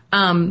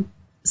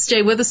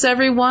 Stay with us,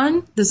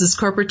 everyone. This is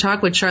Corporate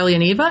Talk with Charlie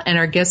and Eva, and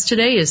our guest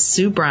today is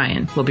Sue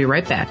Bryan. We'll be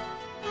right back.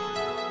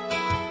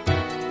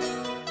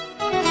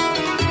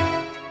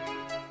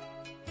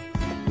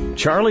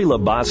 Charlie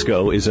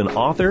Labasco is an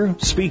author,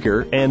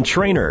 speaker, and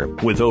trainer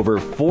with over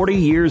 40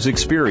 years'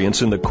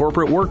 experience in the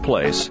corporate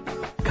workplace.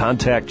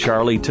 Contact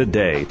Charlie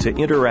today to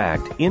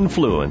interact,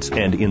 influence,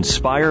 and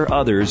inspire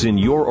others in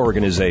your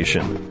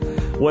organization.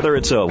 Whether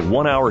it's a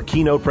 1-hour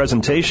keynote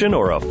presentation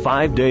or a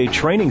 5-day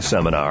training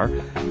seminar,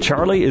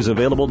 Charlie is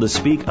available to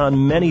speak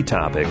on many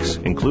topics,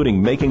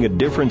 including making a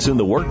difference in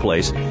the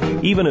workplace,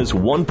 even as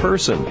one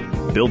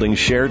person, building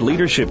shared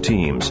leadership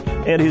teams,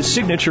 and his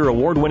signature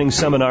award-winning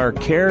seminar,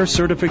 Care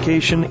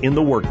Certification in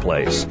the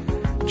Workplace.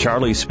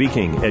 Charlie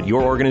speaking at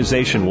your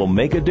organization will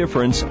make a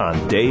difference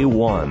on day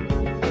one.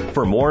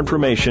 For more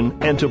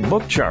information and to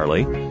book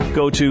Charlie,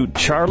 go to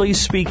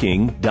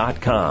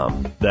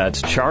charliespeaking.com.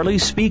 That's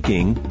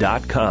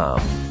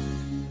charliespeaking.com.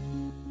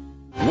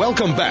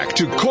 Welcome back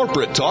to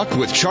Corporate Talk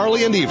with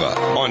Charlie and Eva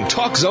on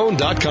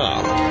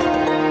TalkZone.com.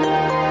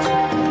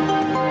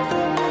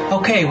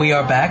 Okay, we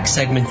are back,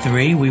 segment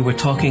 3. We were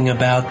talking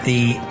about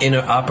the inner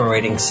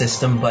operating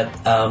system, but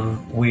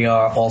we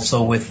are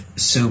also with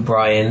Sue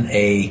Bryan,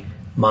 a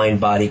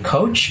mind-body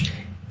coach,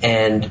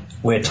 and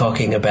we're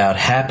talking about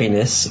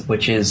happiness,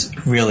 which is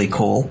really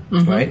cool,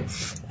 right?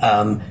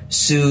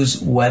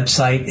 Sue's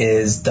website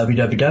is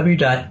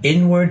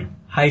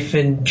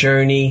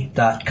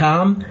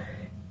www.inward-journey.com.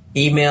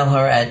 Email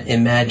her at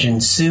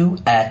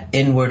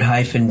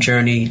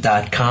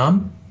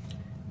imaginesue@inward-journey.com.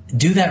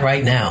 Do that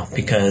right now,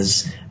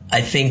 because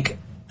I think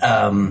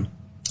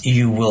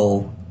you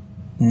will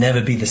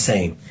never be the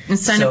same. And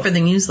sign up for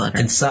the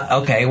newsletter.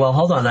 Okay, well,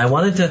 hold on. I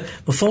wanted to,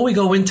 before we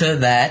go into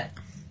that,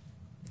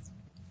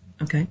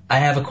 okay, I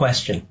have a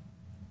question,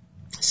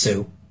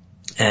 Sue,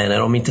 and I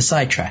don't mean to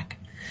sidetrack.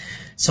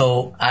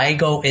 So I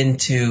go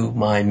into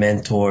my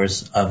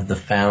mentors of the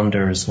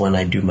founders when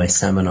I do my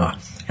seminar,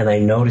 and I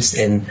noticed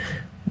in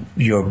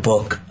your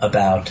book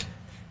about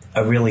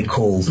a really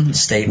cool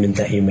statement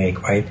that you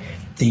make, right?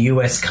 The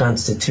U.S.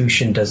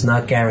 Constitution does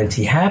not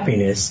guarantee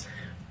happiness,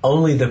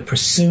 only the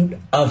pursuit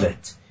of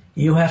it.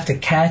 You have to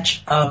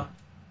catch up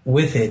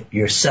with it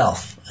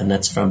yourself, and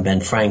that's from Ben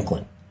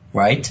Franklin,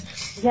 right?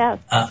 Yes.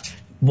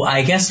 Well,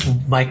 I guess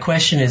my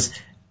question is,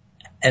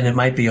 and it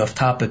might be off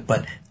topic,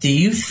 but do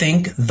you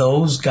think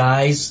those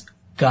guys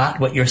got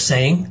what you're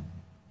saying?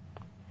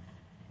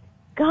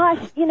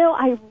 Gosh,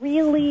 I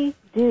really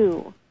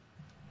do.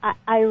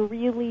 I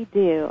really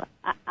do.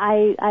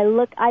 I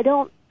look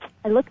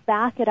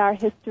back at our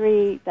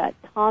history, that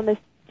Thomas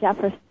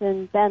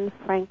Jefferson, Ben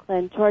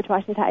Franklin, George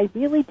Washington. I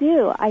really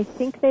do. I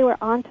think they were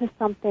onto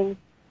something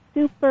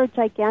super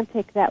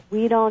gigantic that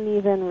we don't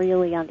even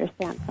really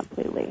understand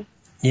completely.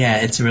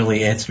 Yeah, it's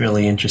really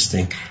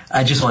interesting.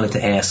 I just wanted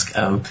to ask.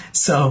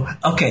 So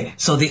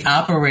the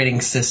operating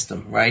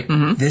system, right?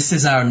 This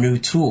is our new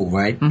tool,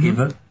 right,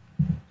 Eva?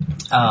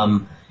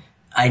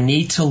 I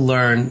need to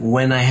learn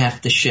when I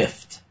have to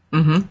shift,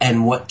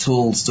 and what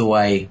tools do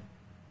I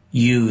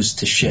use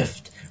to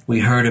shift. We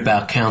heard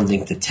about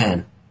counting to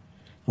 10.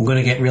 I'm going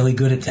to get really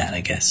good at that, I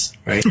guess,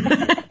 right?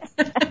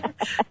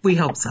 We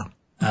hope so.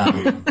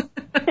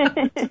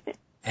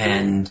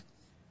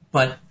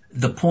 But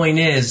the point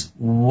is,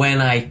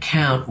 when I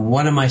count,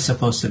 what am I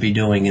supposed to be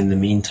doing in the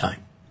meantime?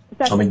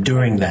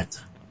 During that.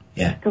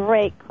 Yeah.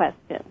 Great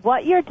question.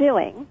 What you're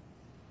doing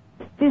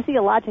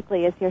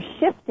physiologically is you're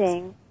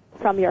shifting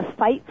from your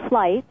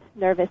fight-flight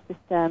nervous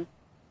system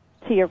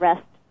to your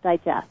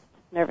rest-digest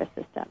nervous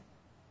system.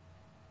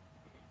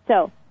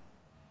 So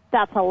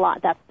that's a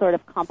lot. That's sort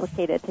of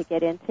complicated to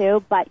get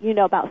into, but you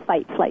know about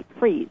fight, flight,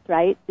 freeze,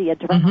 right? The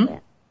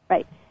adrenaline,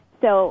 right?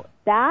 So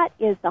that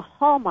is the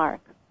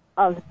hallmark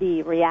of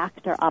the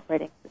reactor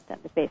operating system,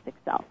 the basic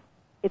self.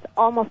 It's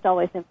almost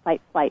always in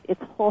fight, flight.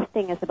 Its whole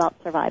thing is about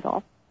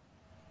survival.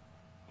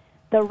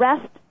 The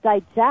rest,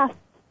 digest,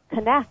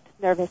 connect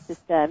nervous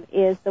system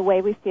is the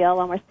way we feel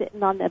when we're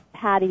sitting on the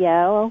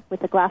patio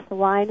with a glass of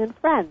wine and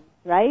friends,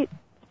 right?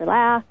 It's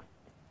relaxed.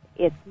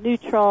 It's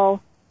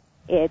neutral.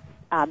 It's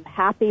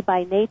happy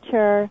by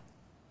nature.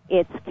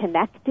 It's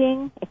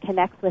connecting. It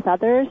connects with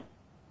others.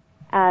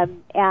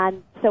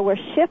 And so we're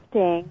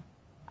shifting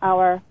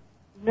our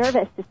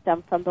nervous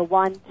system from the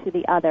one to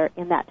the other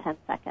in that 10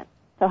 seconds.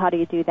 So how do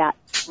you do that?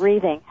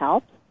 Breathing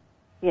helps,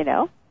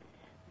 The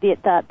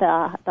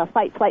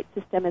fight-flight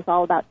system is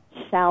all about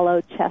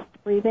shallow chest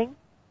breathing.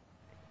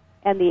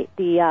 And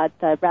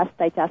the rest,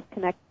 digest,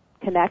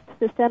 connect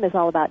system is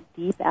all about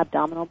deep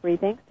abdominal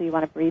breathing. So you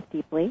want to breathe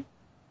deeply.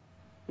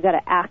 You've got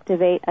to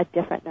activate a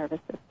different nervous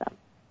system.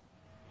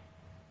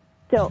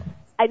 So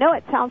I know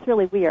it sounds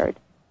really weird,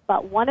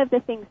 but one of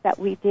the things that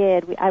we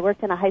did, I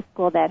worked in a high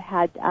school that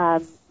had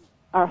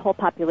our whole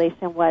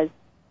population was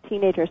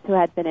teenagers who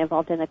had been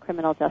involved in the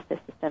criminal justice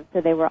system.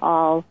 So they were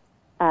all,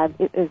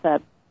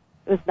 it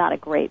was not a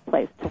great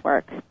place to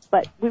work,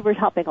 but we were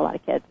helping a lot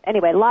of kids.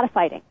 Anyway, a lot of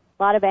fighting,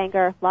 a lot of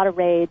anger, a lot of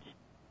rage,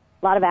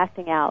 a lot of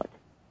acting out.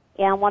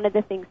 And one of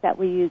the things that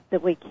we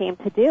came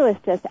to do is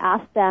just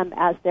ask them,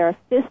 as their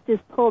fist is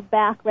pulled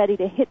back, ready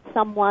to hit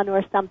someone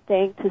or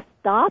something, to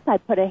stop. I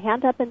put a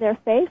hand up in their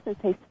face and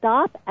say,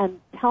 stop, and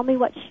tell me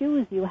what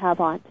shoes you have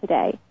on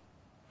today.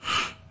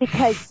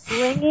 Because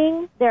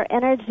bringing their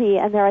energy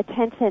and their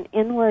attention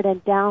inward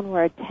and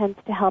downward tends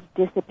to help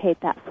dissipate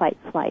that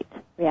fight-flight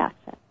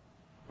reaction.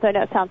 So I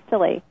know it sounds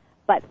silly,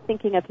 but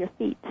thinking of your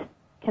feet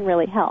can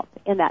really help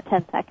in that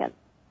 10 seconds.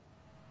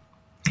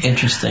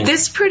 Interesting.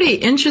 That's pretty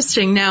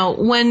interesting. Now,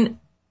 when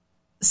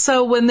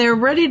they're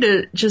ready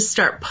to just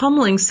start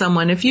pummeling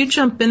someone, if you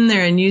jump in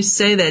there and you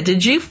say that,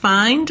 did you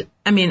find,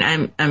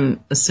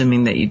 I'm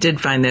assuming that you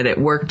did find that it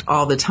worked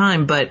all the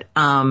time, but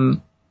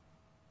I'm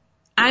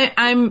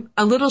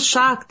a little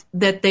shocked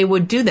that they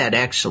would do that,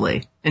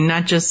 actually, and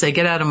not just say,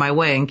 get out of my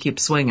way and keep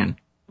swinging.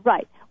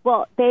 Right.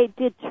 Well, they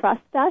did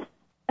trust us.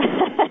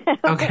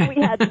 Okay.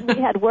 we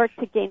had work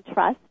to gain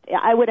trust.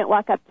 I wouldn't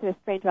walk up to a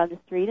stranger on the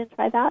street and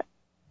try that.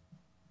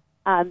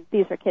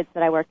 These were kids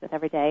that I worked with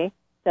every day,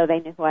 so they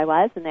knew who I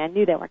was, and I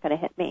knew they weren't going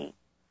to hit me.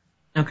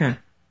 Okay.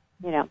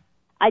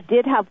 I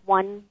did have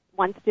one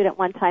student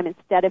one time,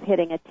 instead of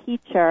hitting a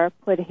teacher,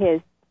 put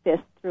his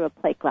fist through a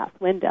plate glass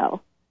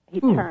window.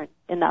 He turned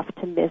enough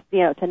to miss,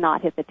 to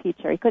not hit the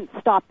teacher. He couldn't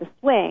stop the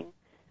swing,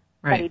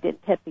 right, but he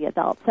didn't hit the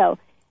adult. So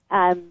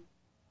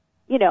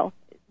you know,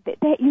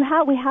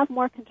 we have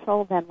more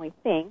control than we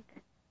think,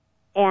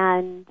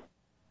 and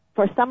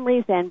for some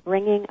reason,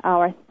 bringing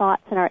our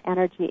thoughts and our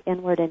energy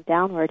inward and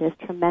downward is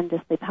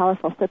tremendously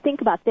powerful. So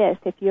think about this.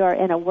 If you're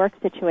in a work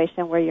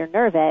situation where you're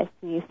nervous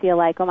and you feel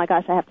like, oh my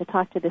gosh, I have to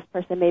talk to this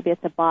person, maybe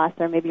it's a boss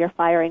or maybe you're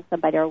firing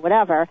somebody or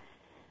whatever,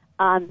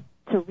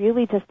 to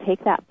really just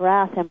take that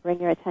breath and bring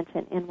your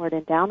attention inward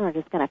and downward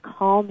is going to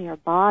calm your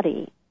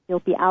body. You'll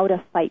be out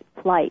of fight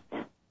flight.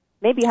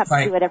 Maybe you have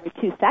to do it every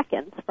 2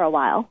 seconds for a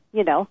while,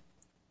 you know.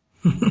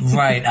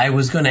 Right. I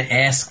was going to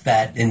ask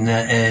that in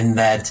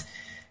that.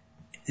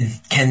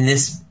 Can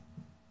this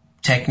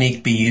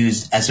technique be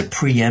used as a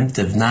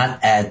preemptive,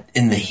 not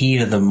in the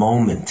heat of the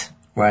moment,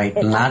 right?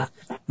 Not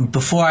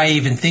before I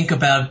even think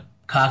about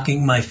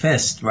cocking my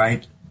fist,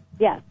 right?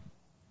 Yes.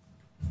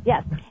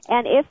 Yes.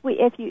 And if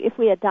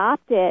we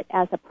adopt it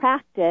as a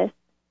practice,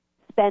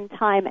 spend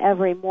time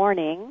every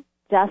morning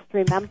just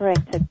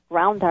remembering to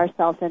ground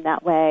ourselves in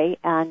that way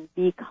and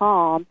be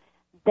calm,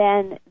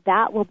 then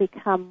that will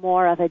become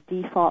more of a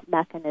default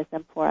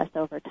mechanism for us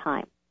over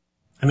time.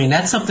 I mean,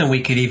 that's something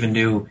we could even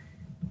do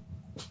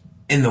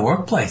in the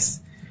workplace.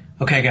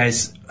 Okay,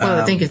 guys. Well,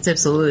 I think it's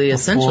absolutely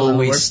essential in the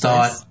workplace.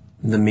 Before we start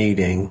the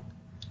meeting,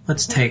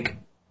 let's take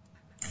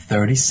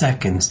 30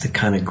 seconds to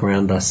kind of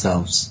ground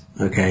ourselves,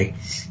 okay?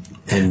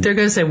 And they're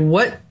going to say,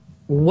 what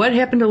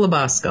happened to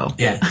Labasco?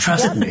 Yeah,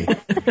 trust me.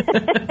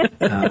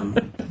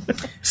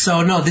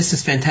 So, no, this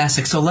is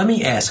fantastic. So let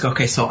me ask,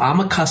 okay, so I'm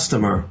a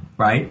customer,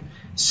 right,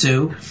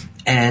 Sue?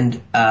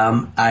 And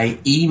I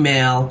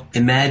email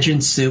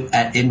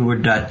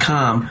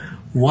imaginesue@inward.com.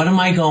 What am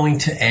I going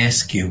to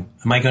ask you?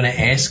 Am I going to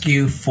ask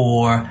you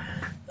for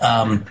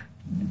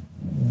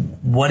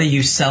what are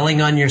you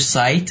selling on your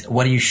site?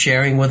 What are you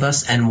sharing with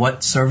us? And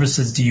what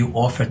services do you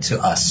offer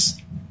to us?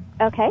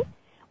 Okay.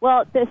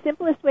 Well, the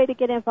simplest way to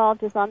get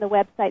involved is on the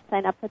website,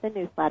 sign up for the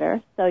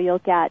newsletter. So you'll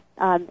get,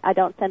 I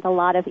don't send a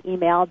lot of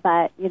email,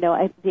 but, you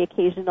know, the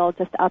occasional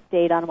just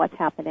update on what's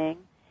happening.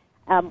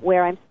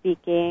 Where I'm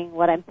speaking,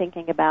 what I'm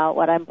thinking about,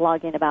 what I'm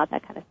blogging about,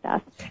 that kind of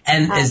stuff.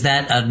 And is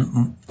that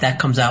that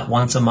comes out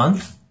once a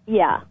month?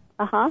 Yeah.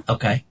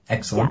 Okay.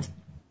 Excellent.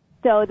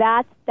 Yeah. So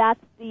that's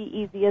the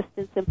easiest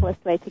and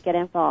simplest way to get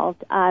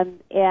involved.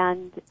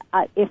 And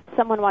if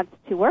someone wants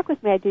to work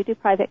with me, I do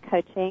private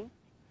coaching,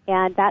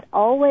 and that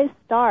always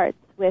starts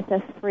with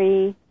a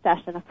free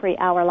session, a free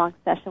hour-long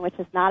session, which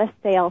is not a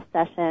sales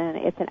session.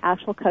 It's an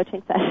actual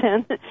coaching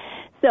session.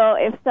 So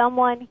if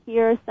someone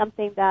hears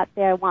something that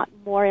they want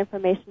more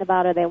information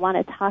about or they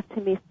want to talk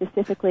to me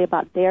specifically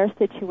about their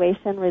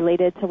situation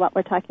related to what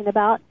we're talking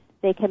about,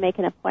 they can make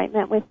an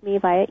appointment with me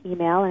via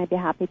email, and I'd be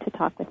happy to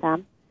talk with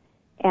them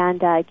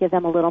and give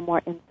them a little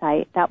more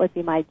insight. That would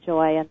be my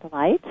joy and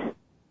delight.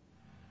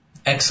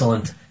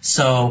 Excellent.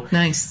 So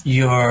nice.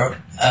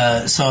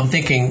 So I'm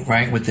thinking,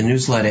 right, with the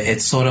newsletter,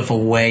 it's sort of a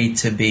way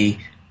to be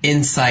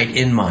insight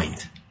in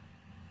mind,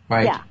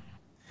 right? Yeah.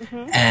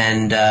 Mm-hmm.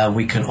 And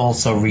we can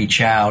also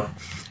reach out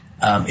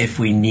if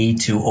we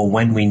need to or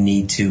when we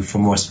need to for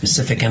more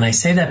specific. And I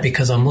say that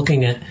because I'm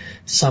looking at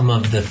some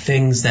of the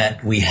things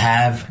that we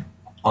have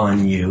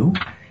on you,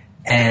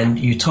 and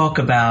you talk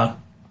about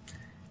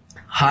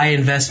high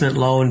investment,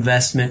 low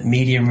investment,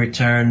 medium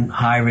return,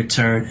 high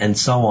return, and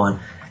so on.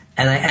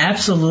 And I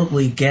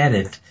absolutely get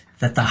it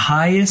that the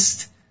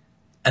highest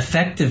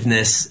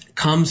effectiveness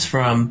comes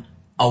from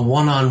a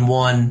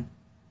one-on-one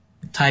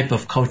type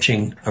of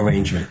coaching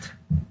arrangement.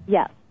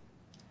 Yes,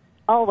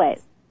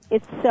 always.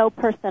 It's so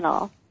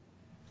personal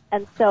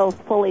and so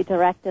fully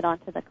directed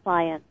onto the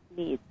client's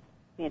needs,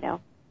 you know.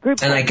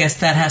 And I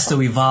guess that has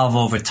to evolve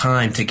over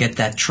time to get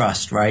that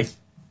trust, right?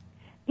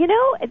 You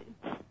know,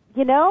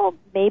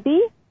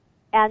 maybe.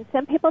 And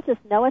some people just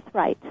know it's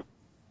right.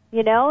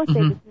 You know,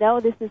 they just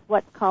know this is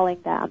what's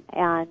calling them,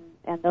 and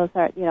those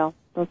are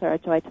a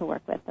joy to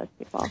work with, those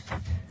people.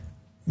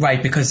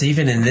 Right, because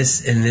even in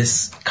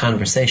this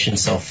conversation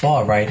so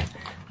far, right,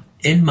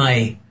 in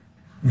my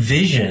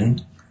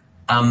vision,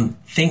 I'm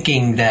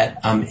thinking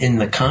that I'm in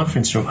the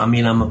conference room. I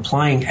mean, I'm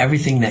applying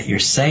everything that you're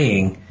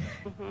saying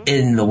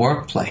in the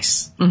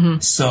workplace.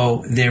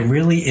 So there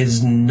really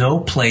is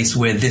no place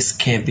where this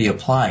can't be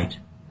applied,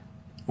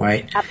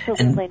 right?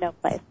 Absolutely no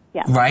place,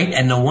 yeah. Right,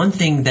 and the one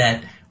thing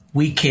that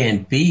we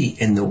can't be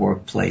in the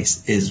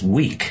workplace is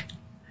weak.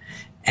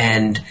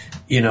 And,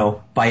 you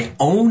know, by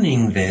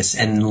owning this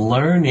and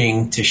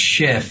learning to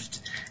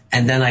shift,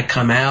 and then I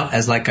come out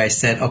as, like I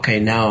said,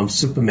 okay, now I'm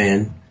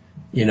Superman,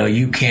 you know,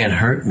 you can't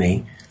hurt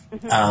me.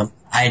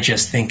 I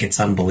just think it's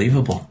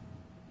unbelievable.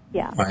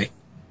 Yeah. Right?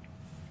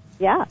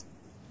 Yeah.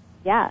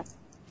 Yeah.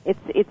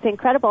 It's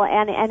incredible.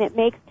 And it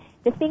makes,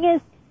 the thing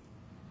is,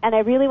 and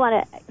I really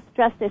want to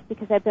stress this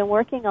because I've been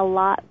working a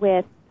lot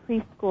with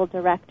preschool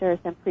directors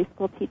and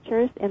preschool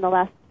teachers in the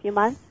last few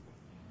months,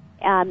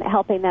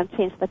 helping them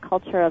change the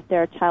culture of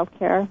their child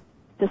care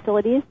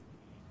facilities.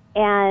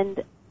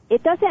 And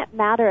it doesn't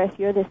matter if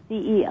you're the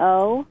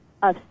CEO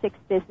of 6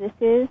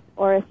 businesses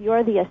or if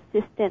you're the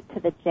assistant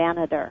to the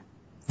janitor.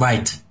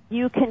 Right.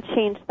 You can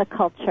change the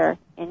culture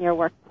in your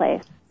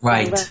workplace.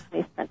 Right. And learn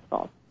these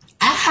principles.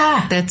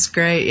 That's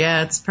great.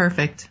 Yeah, it's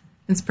perfect.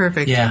 It's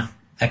perfect. Yeah,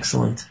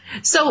 excellent.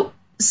 So,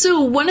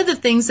 Sue, one of the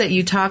things that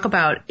you talk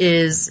about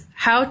is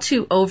how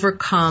to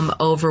overcome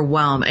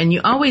overwhelm. And you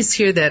always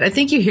hear that. I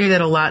think you hear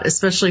that a lot,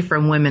 especially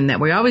from women,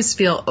 that we always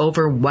feel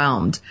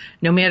overwhelmed.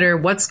 No matter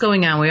what's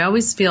going on, we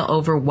always feel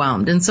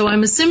overwhelmed. And so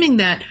I'm assuming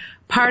that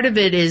part of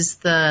it is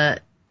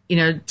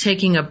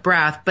taking a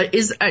breath. But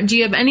do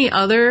you have any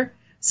other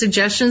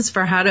suggestions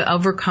for how to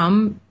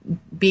overcome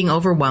being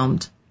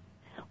overwhelmed?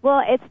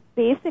 Well, it's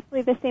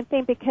basically the same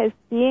thing, because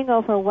being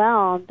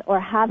overwhelmed or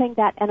having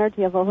that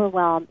energy of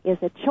overwhelm is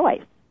a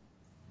choice.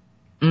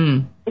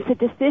 It's a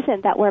decision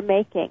that we're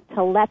making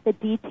to let the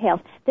details.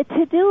 The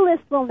to-do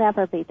list will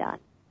never be done.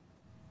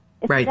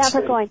 It's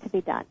never going to be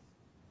done.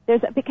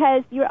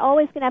 Because you're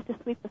always going to have to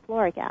sweep the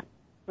floor again,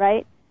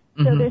 right?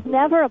 So there's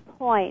never a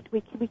point.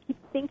 We keep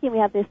thinking we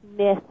have this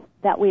myth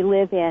that we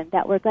live in,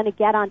 that we're going to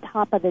get on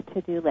top of the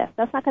to-do list.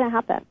 That's not going to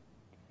happen.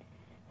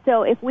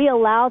 So if we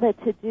allow the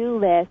to-do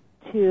list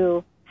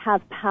to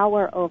have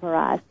power over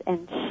us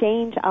and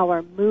change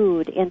our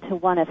mood into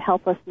one of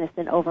helplessness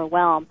and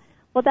overwhelm,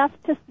 well, that's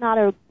just not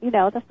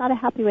that's not a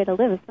happy way to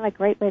live. It's not a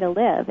great way to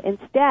live.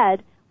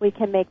 Instead, we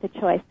can make the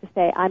choice to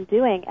say, I'm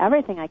doing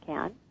everything I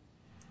can,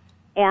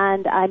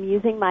 and I'm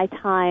using my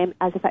time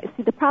as effective.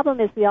 See, the problem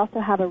is we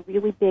also have a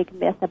really big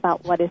myth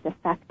about what is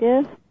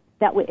effective.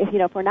 That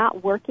if we're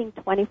not working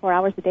 24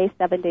 hours a day,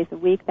 7 days a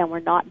week, then we're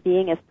not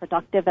being as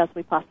productive as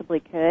we possibly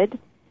could.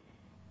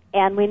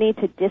 And we need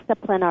to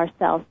discipline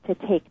ourselves to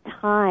take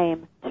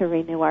time to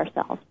renew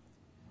ourselves.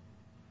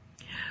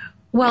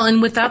 Well,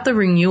 and without the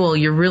renewal,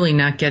 you're really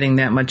not getting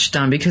that much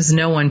done, because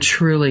no one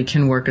truly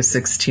can work a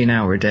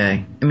 16-hour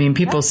day. I mean,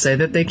 people say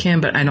that they can,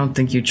 but I don't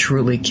think you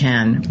truly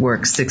can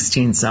work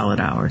 16 solid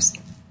hours.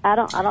 I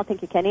don't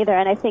think you can either,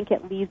 and I think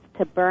it leads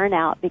to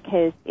burnout,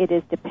 because it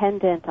is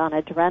dependent on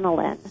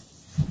adrenaline,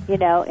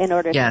 in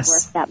order to work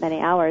that many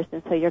hours,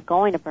 and so you're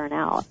going to burn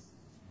out.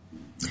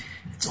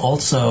 It's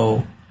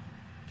also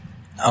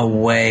a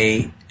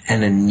way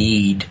and a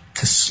need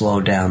to slow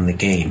down the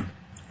game.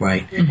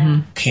 Right?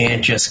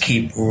 Can't just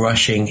keep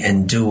rushing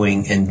and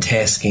doing and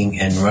tasking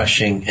and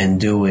rushing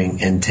and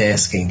doing and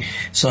tasking.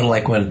 Sort of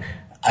like when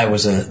I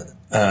was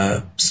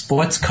a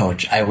sports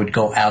coach, I would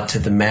go out to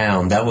the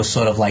mound. That was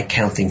sort of like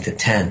counting to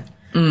 10.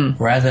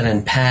 Rather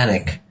than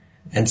panic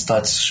and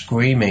start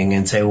screaming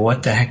and say,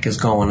 what the heck is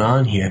going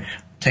on here?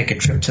 Take a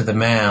trip to the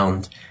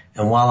mound.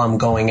 And while I'm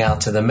going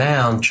out to the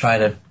mound, try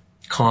to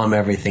calm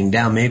everything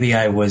down. Maybe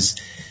I was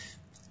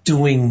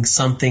doing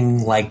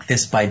something like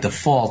this by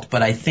default,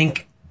 but I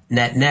think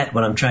net,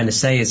 what I'm trying to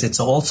say is it's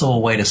also a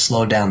way to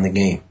slow down the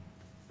game,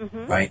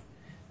 right?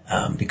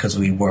 Because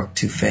we work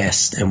too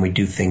fast and we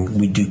do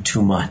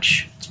too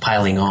much. It's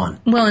piling on.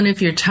 Well, and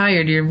if you're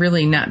tired, you're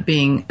really not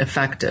being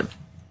effective.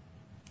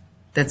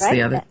 That's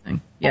the other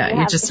thing.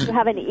 Yeah, if you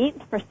haven't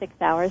eaten for 6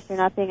 hours, you're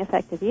not being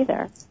effective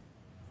either.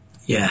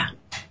 Yeah.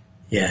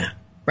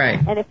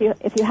 Right. And if you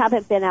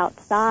haven't been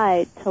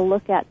outside to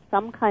look at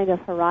some kind of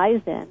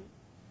horizon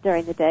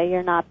during the day,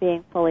 you're not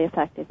being fully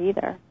effective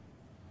either.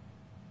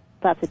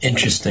 That's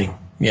interesting.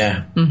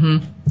 Yeah.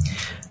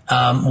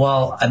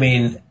 Well, I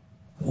mean,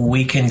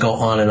 we can go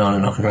on and on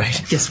and on,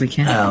 right? Yes, we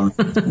can.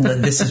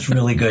 This is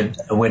really good.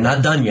 We're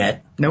not done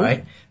yet,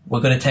 right?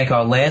 We're going to take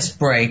our last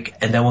break,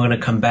 and then we're going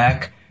to come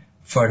back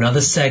for another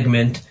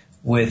segment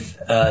with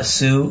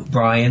Sue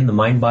Bryan, the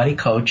Mind Body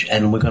Coach,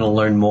 and we're going to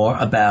learn more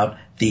about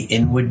the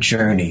inward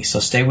journey.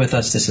 So stay with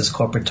us. This is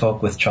Corporate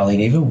Talk with Charlie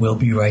and Eva. We'll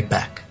be right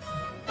back.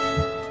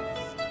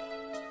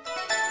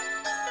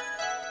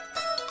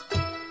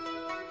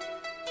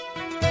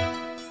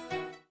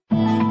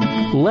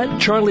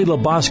 Let Charlie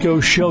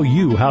Labasco show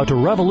you how to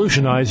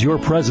revolutionize your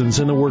presence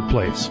in the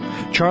workplace.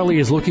 Charlie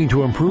is looking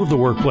to improve the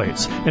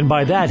workplace, and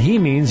by that he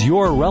means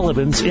your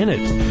relevance in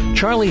it.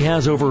 Charlie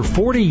has over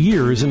 40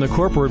 years in the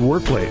corporate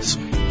workplace.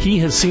 He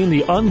has seen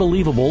the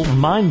unbelievable,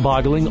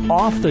 mind-boggling,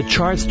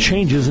 off-the-charts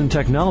changes in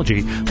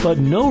technology, but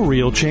no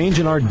real change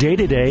in our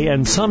day-to-day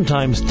and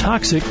sometimes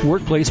toxic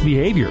workplace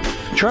behavior.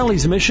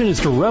 Charlie's mission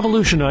is to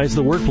revolutionize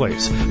the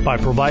workplace by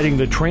providing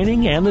the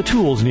training and the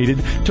tools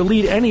needed to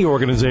lead any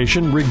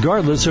organization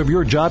regardless of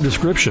your job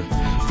description.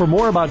 For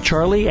more about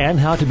Charlie and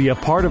how to be a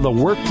part of the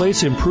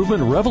workplace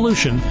improvement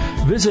revolution,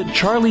 visit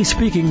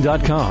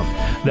charliespeaking.com.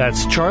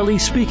 That's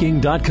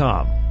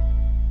charliespeaking.com.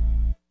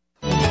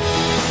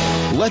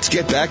 Let's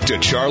get back to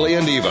Charlie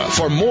and Eva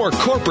for more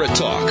corporate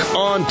talk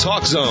on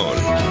Talk Zone.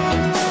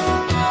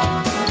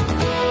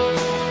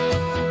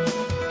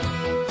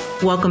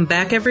 Welcome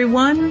back,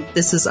 everyone.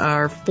 This is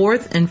our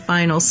fourth and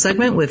final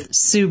segment with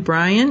Sue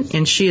Bryan,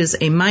 and she is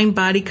a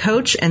mind-body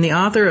coach and the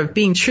author of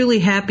Being Truly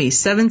Happy,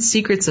 7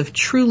 Secrets of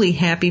Truly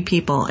Happy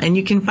People. And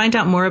you can find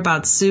out more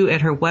about Sue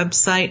at her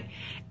website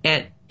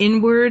at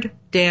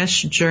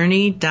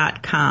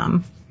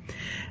inward-journey.com.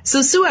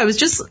 So, Sue, I was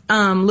just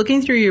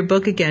looking through your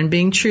book again,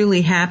 Being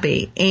Truly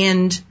Happy,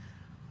 and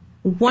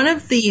one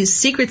of the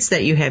secrets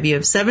that you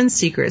have 7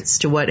 secrets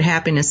to what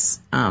happiness,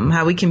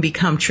 how we can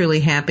become truly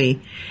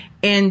happy.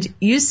 And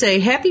you say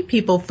happy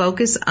people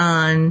focus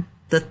on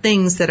the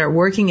things that are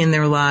working in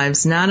their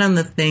lives, not on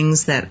the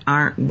things that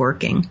aren't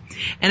working.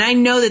 And I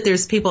know that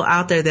there's people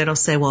out there that'll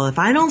say, well, if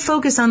I don't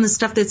focus on the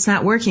stuff that's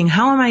not working,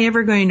 how am I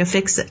ever going to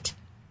fix it?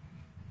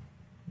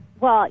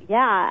 Well,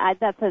 yeah,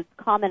 that's a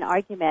common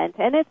argument.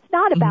 And it's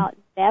not about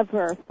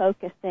never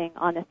focusing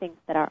on the things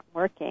that aren't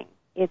working.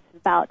 It's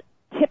about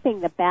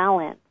tipping the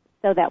balance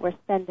so that we're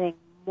spending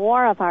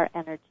more of our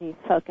energy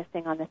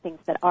focusing on the things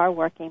that are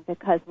working,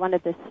 because one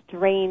of the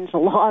strange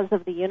laws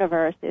of the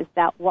universe is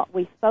that what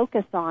we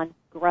focus on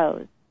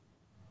grows.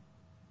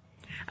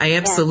 I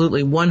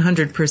absolutely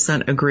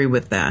 100% agree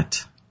with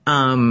that.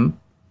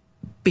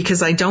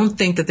 Because I don't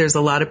think that there's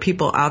a lot of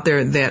people out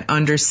there that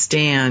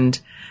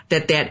understand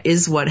that that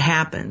is what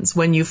happens.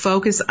 When you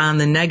focus on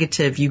the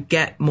negative, you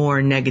get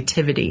more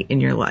negativity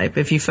in your life.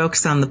 If you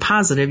focus on the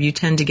positive, you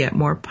tend to get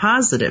more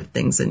positive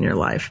things in your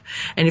life.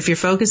 And if you're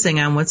focusing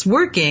on what's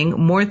working,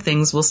 more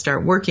things will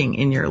start working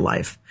in your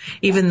life.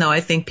 Even though I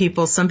think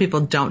some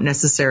people don't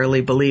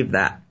necessarily believe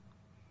that.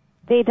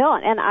 They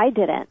don't, and I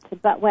didn't.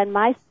 But when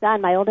my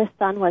oldest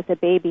son was a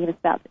baby, he was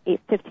about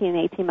 15,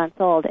 18 months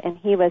old, and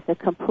he was a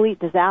complete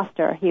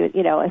disaster. He,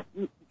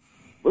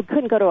 we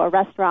couldn't go to a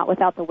restaurant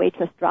without the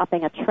waitress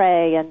dropping a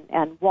tray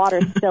and water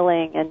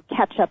spilling and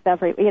ketchup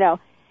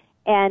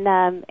And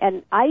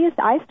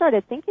I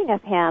started thinking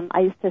of him. I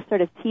used to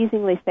sort of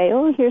teasingly say,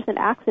 "Oh, here's an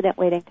accident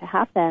waiting to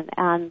happen."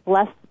 And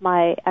bless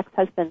my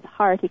ex-husband's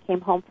heart, he came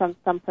home from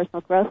some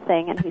personal growth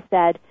thing, and he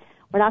said,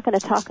 "We're not going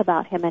to talk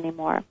about him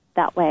anymore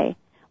that way.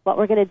 What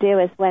we're going to do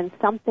is when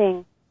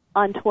something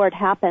untoward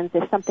happens,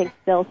 if something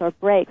spills or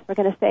breaks, we're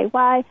going to say,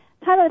 'Why,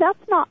 Tyler,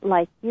 that's not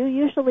like you.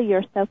 Usually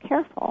you're so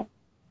careful.'"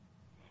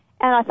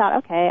 And I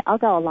thought, okay, I'll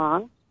go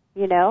along,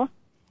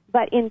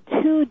 But in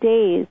 2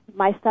 days,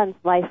 my son's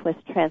life was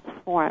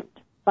transformed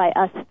by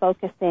us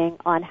focusing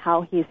on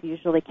how he's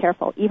usually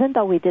careful, even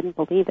though we didn't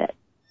believe it.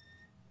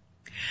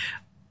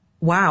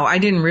 Wow, I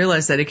didn't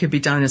realize that it could be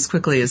done as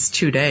quickly as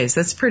 2 days.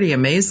 That's pretty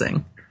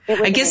amazing.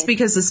 I guess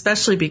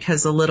especially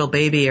because a little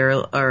baby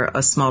or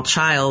a small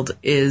child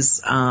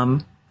is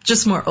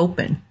just more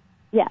open.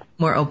 Yeah.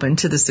 More open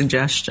to the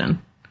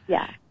suggestion.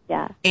 Yeah,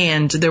 yeah.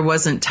 And there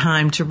wasn't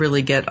time to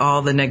really get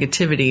all the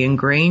negativity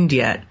ingrained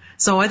yet.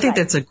 So I think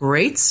that's a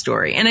great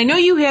story. And I know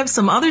you have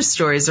some other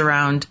stories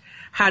around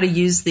how to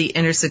use the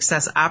Inner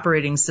Success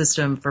operating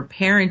system for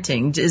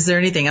parenting. Is there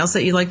anything else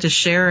that you'd like to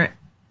share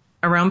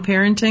around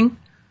parenting?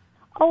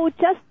 Oh,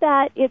 just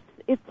that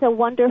it's a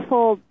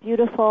wonderful,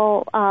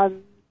 beautiful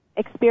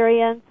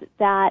experience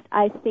that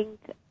I think,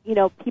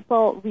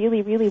 people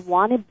really, really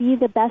want to be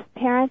the best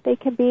parent they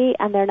can be,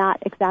 and they're not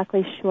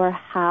exactly sure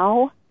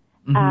how.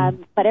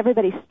 Mm-hmm. But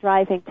everybody's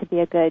striving to be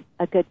a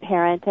good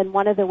parent, and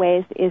one of the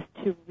ways is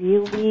to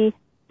really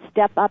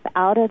step up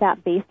out of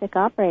that basic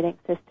operating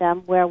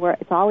system where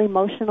it's all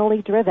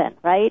emotionally driven,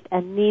 right,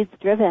 and needs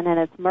driven, and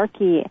it's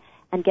murky,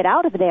 and get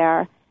out of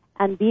there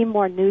and be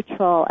more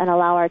neutral and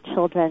allow our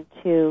children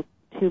to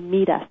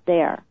meet us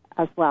there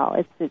as well.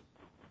 It's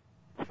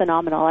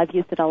phenomenal. I've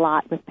used it a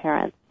lot with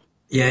parents.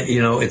 Yeah,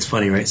 it's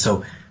funny, right?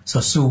 So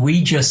Sue,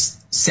 we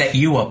just set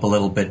you up a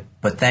little bit,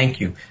 but thank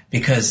you,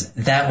 because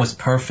that was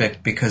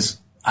perfect, because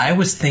I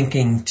was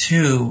thinking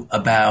too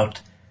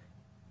about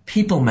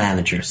people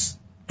managers.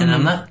 And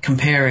I'm not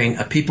comparing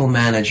a people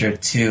manager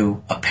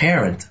to a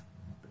parent,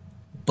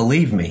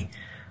 believe me,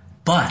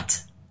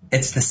 but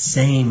it's the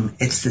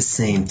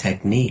same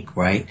technique,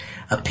 right?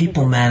 A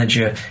people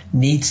manager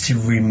needs to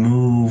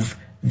remove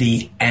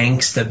the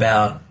angst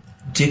about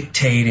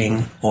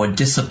dictating or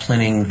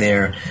disciplining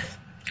their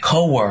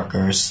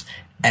coworkers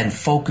and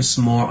focus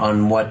more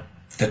on what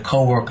the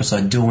coworkers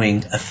are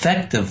doing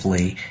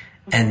effectively,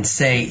 and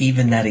say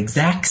even that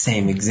exact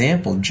same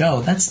example,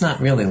 "Joe, that's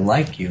not really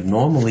like you.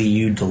 Normally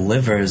you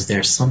deliver. Is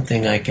there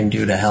something I can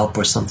do to help,"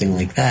 or something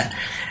like that.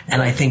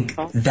 And I think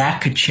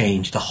that could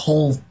change the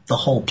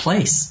whole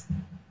place.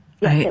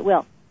 Yes, right? It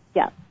will.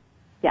 Yeah.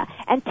 Yeah.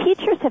 And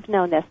teachers have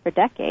known this for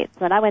decades.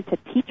 When I went to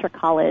teacher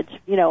college,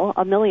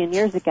 a million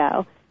years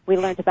ago, we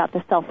learned about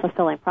the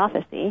self-fulfilling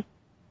prophecy.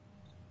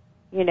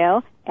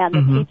 And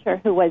the teacher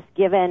who was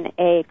given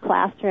a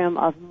classroom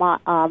of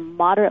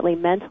moderately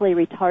mentally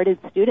retarded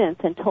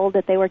students and told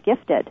that they were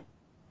gifted.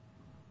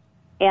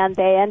 And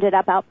they ended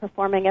up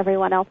outperforming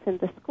everyone else in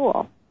the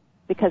school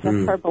because of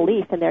her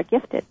belief in their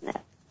giftedness.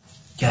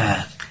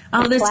 Yeah.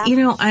 Oh,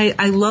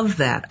 I love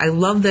that. I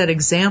love that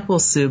example,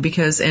 Sue,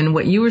 and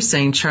what you were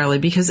saying, Charlie,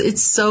 because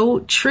it's so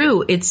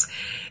true. It's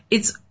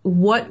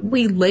what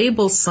we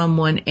label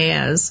someone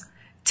as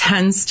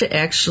tends to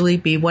actually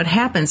be what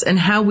happens, and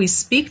how we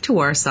speak to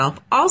ourselves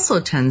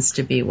also tends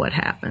to be what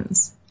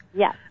happens.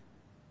 Yeah.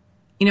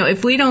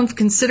 If we don't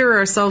consider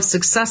ourselves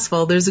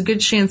successful, there's a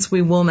good chance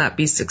we will not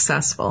be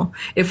successful.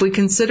 If we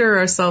consider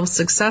ourselves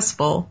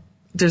successful,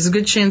 there's a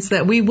good chance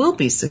that we will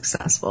be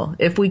successful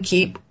if we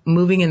keep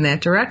moving in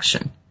that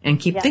direction and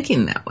keep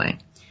thinking that way.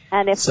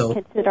 And if we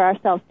consider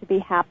ourselves to be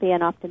happy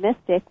and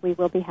optimistic, we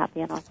will be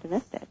happy and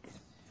optimistic.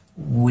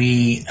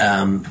 We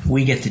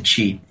get to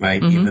cheat,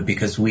 right?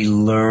 Because we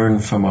learn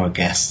from our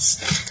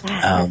guests.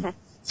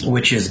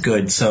 which is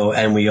good. So,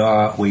 and we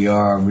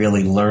are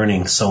really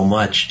learning so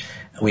much.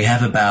 We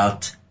have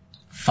about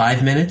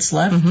 5 minutes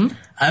left. Mm-hmm.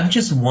 I'm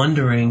just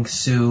wondering,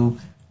 Sue,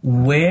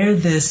 where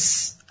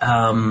this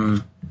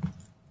inner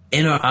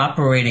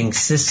operating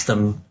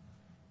system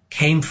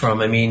came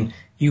from. I mean,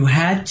 you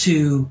had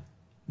to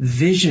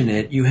vision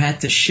it, you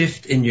had to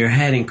shift in your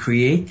head and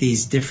create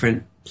these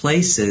different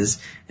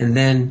places and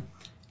then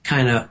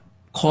kind of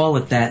call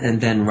it that and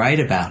then write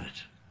about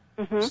it.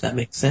 Mm-hmm. Does that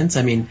make sense?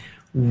 I mean,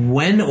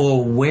 when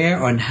or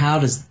where and how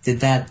did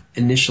that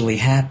initially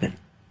happen?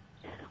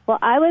 Well,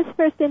 I was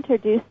first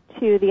introduced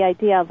to the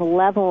idea of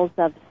levels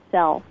of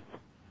self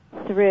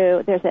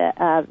there's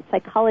a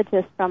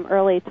psychologist from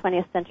early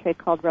 20th century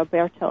called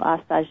Roberto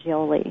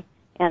Assagioli.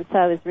 And so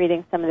I was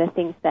reading some of the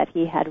things that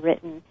he had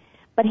written.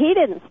 But he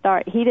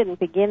didn't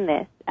begin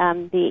this.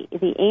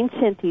 The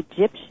ancient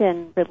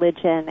Egyptian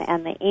religion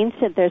and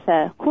there's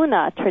a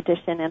Huna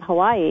tradition in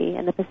Hawaii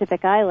in the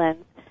Pacific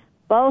Islands,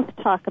 both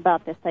talk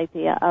about this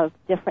idea of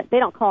different, they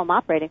don't call them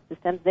operating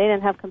systems, they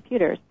didn't have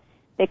computers.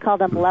 They call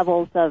them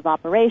levels of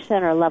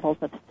operation or levels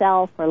of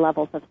self or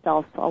levels of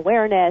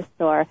self-awareness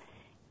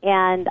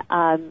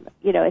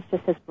it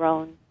just has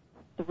grown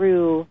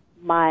through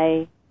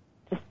my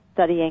just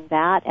studying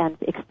that and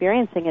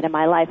experiencing it in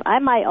my life.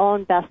 I'm my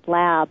own best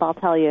lab, I'll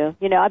tell you.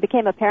 I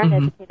became a parent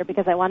educator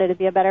because I wanted to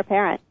be a better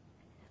parent.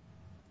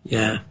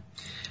 Yeah.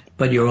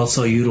 But you're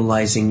also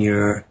utilizing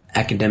your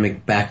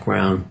academic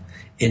background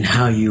in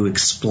how you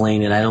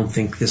explain it. I don't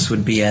think this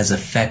would be as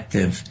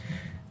effective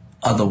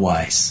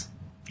otherwise.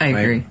 I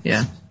agree,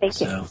 yeah.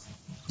 Thank you.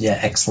 Yeah,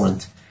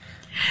 excellent.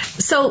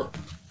 So,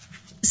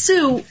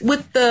 Sue,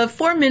 with the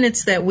 4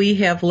 minutes that we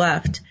have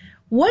left,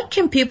 what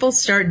can people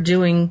start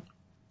doing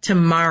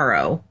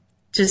tomorrow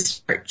to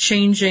start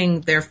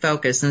changing their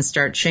focus and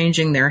start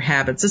changing their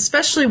habits,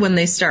 especially when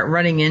they start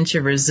running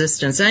into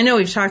resistance? I know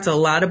we've talked a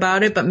lot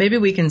about it, but maybe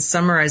we can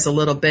summarize a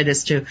little bit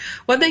as to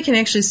what they can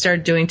actually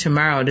start doing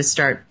tomorrow to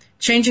start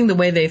changing the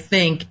way they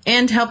think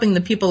and helping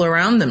the people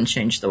around them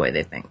change the way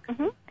they think.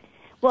 Mm-hmm.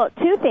 Well,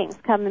 two things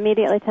come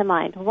immediately to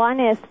mind.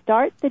 One is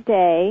start the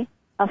day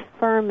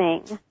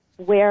affirming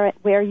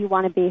where you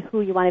want to be,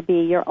 who you want to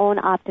be, your own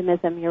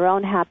optimism, your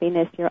own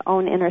happiness, your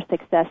own inner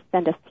success.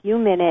 Spend a few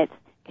minutes.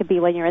 Could be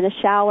when you're in the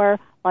shower,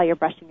 while you're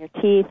brushing your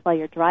teeth, while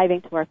you're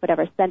driving to work,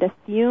 whatever. Spend a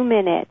few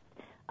minutes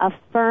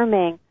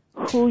affirming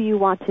who you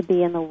want to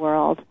be in the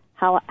world,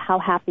 how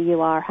happy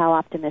you are, how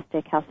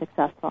optimistic, how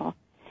successful.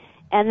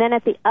 And then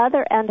at the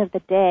other end of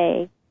the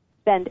day,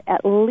 spend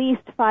at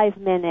least 5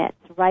 minutes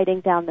writing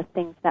down the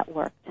things that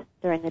worked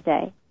during the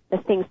day, the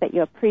things that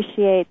you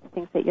appreciate, the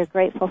things that you're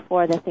grateful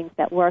for, the things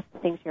that worked, the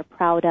things you're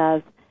proud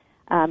of,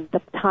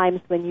 the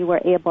times when you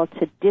were able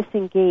to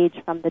disengage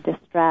from the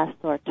distress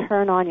or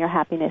turn on your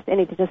happiness,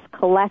 to just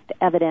collect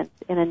evidence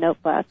in a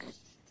notebook,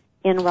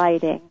 in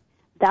writing.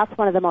 That's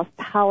one of the most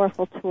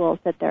powerful tools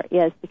that there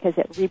is because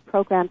it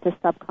reprograms the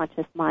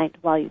subconscious mind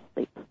while you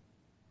sleep.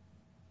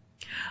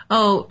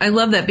 Oh, I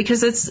love that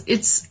because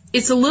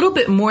it's a little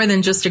bit more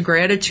than just a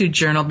gratitude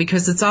journal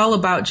because it's all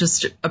about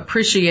just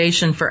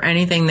appreciation for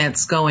anything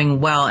that's going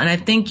well. And I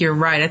think you're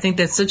right. I think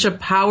that's such a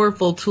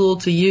powerful tool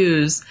to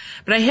use,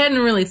 but I hadn't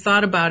really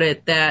thought about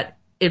it that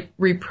it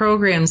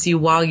reprograms you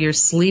while you're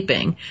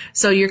sleeping.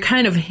 So you're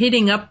kind of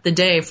hitting up the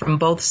day from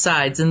both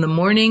sides. In the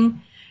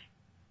morning,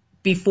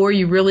 before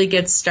you really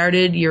get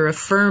started, you're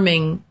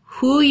affirming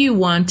who you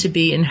want to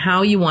be and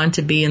how you want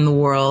to be in the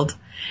world.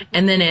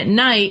 And then at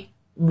night,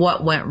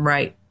 what went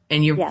right,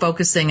 and you're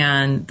focusing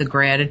on the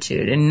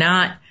gratitude and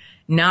not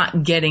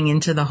getting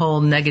into the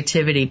whole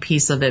negativity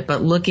piece of it,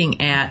 but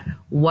looking at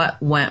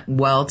what went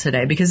well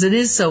today, because it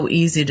is so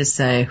easy to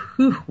say,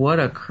 whew,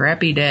 what a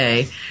crappy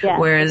day,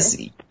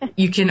 whereas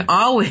you can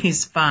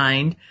always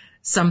find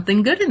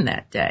something good in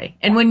that day.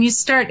 And when you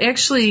start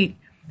actually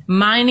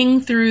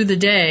mining through the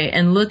day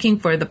and looking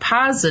for the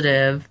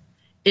positive,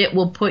 it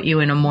will put you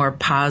in a more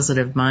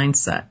positive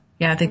mindset.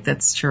 Yeah, I think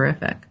that's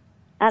terrific.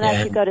 And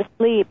as you go to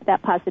sleep,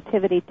 that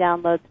positivity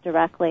downloads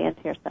directly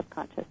into your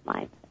subconscious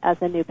mind as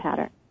a new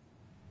pattern.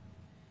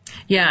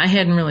 Yeah, I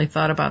hadn't really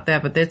thought about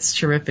that, but that's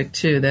terrific,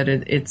 too, that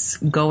it's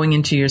going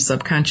into your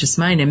subconscious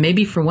mind. And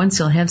maybe for once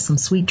you'll have some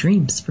sweet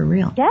dreams, for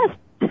real. Yes.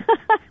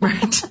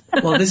 Right.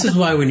 Well, this is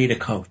why we need a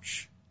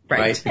coach,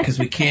 right? Because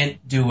we can't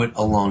do it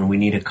alone. We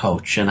need a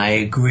coach. And I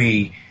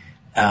agree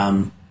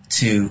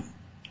to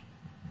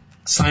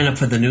sign up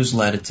for the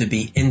newsletter to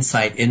be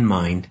Insight in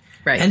Mind.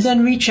 Right. And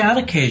then reach out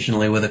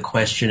occasionally with a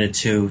question or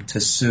two to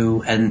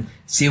Sue and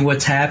see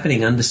what's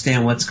happening,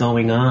 understand what's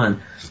going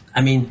on.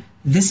 I mean,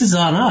 this is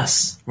on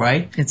us,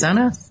 right? It's on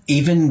us.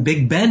 Even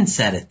Big Ben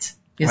said it.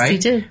 Yes, right? he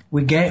did.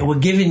 We're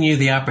giving you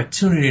the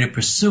opportunity to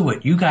pursue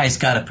it. You guys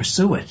got to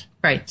pursue it.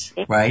 Right.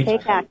 Right?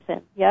 Take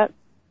action. Yep.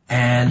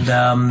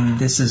 And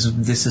this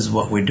is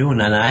what we're doing.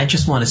 And I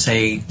just want to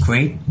say,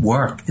 great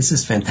work. This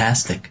is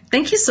fantastic.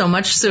 Thank you so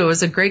much, Sue. It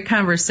was a great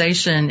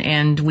conversation,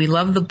 and we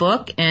love the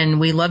book, and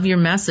we love your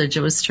message.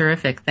 It was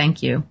terrific.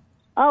 Thank you.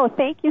 Oh,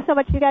 thank you so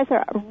much. You guys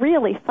are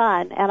really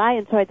fun, and I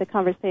enjoyed the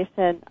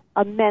conversation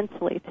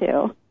immensely,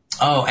 too.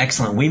 Oh,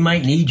 excellent. We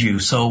might need you,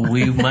 so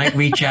we might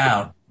reach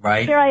out,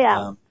 right? Here I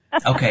am.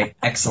 Okay,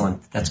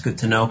 excellent. That's good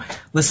to know.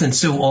 Listen,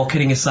 Sue, all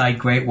kidding aside,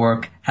 great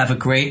work. Have a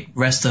great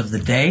rest of the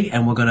day,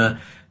 and we're going to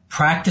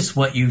practice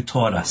what you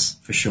taught us,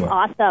 for sure.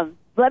 Awesome.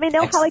 Let me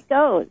know how it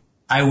goes.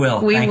 I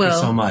will. We Thank will. you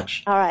so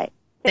much. All right.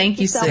 Thank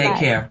you so much. Take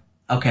care.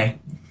 Okay.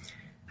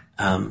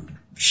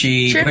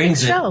 She Terrific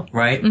brings show. it,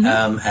 right?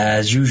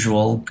 As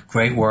usual,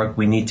 great work.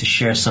 We need to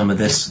share some of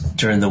this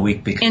during the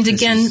week because And this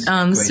again, is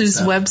great Sue's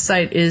stuff.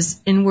 website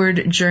is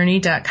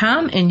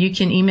inwardjourney.com, and you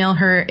can email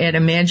her at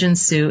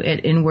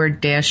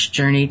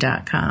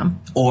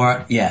imaginesue@inward-journey.com.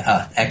 Or,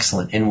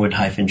 excellent,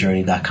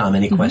 inward-journey.com.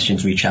 Any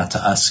questions, reach out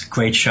to us.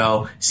 Great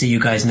show. See you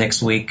guys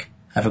next week.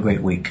 Have a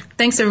great week.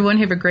 Thanks, everyone.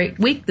 Have a great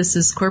week. This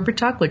is Corporate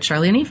Talk with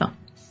Charlie and Eva.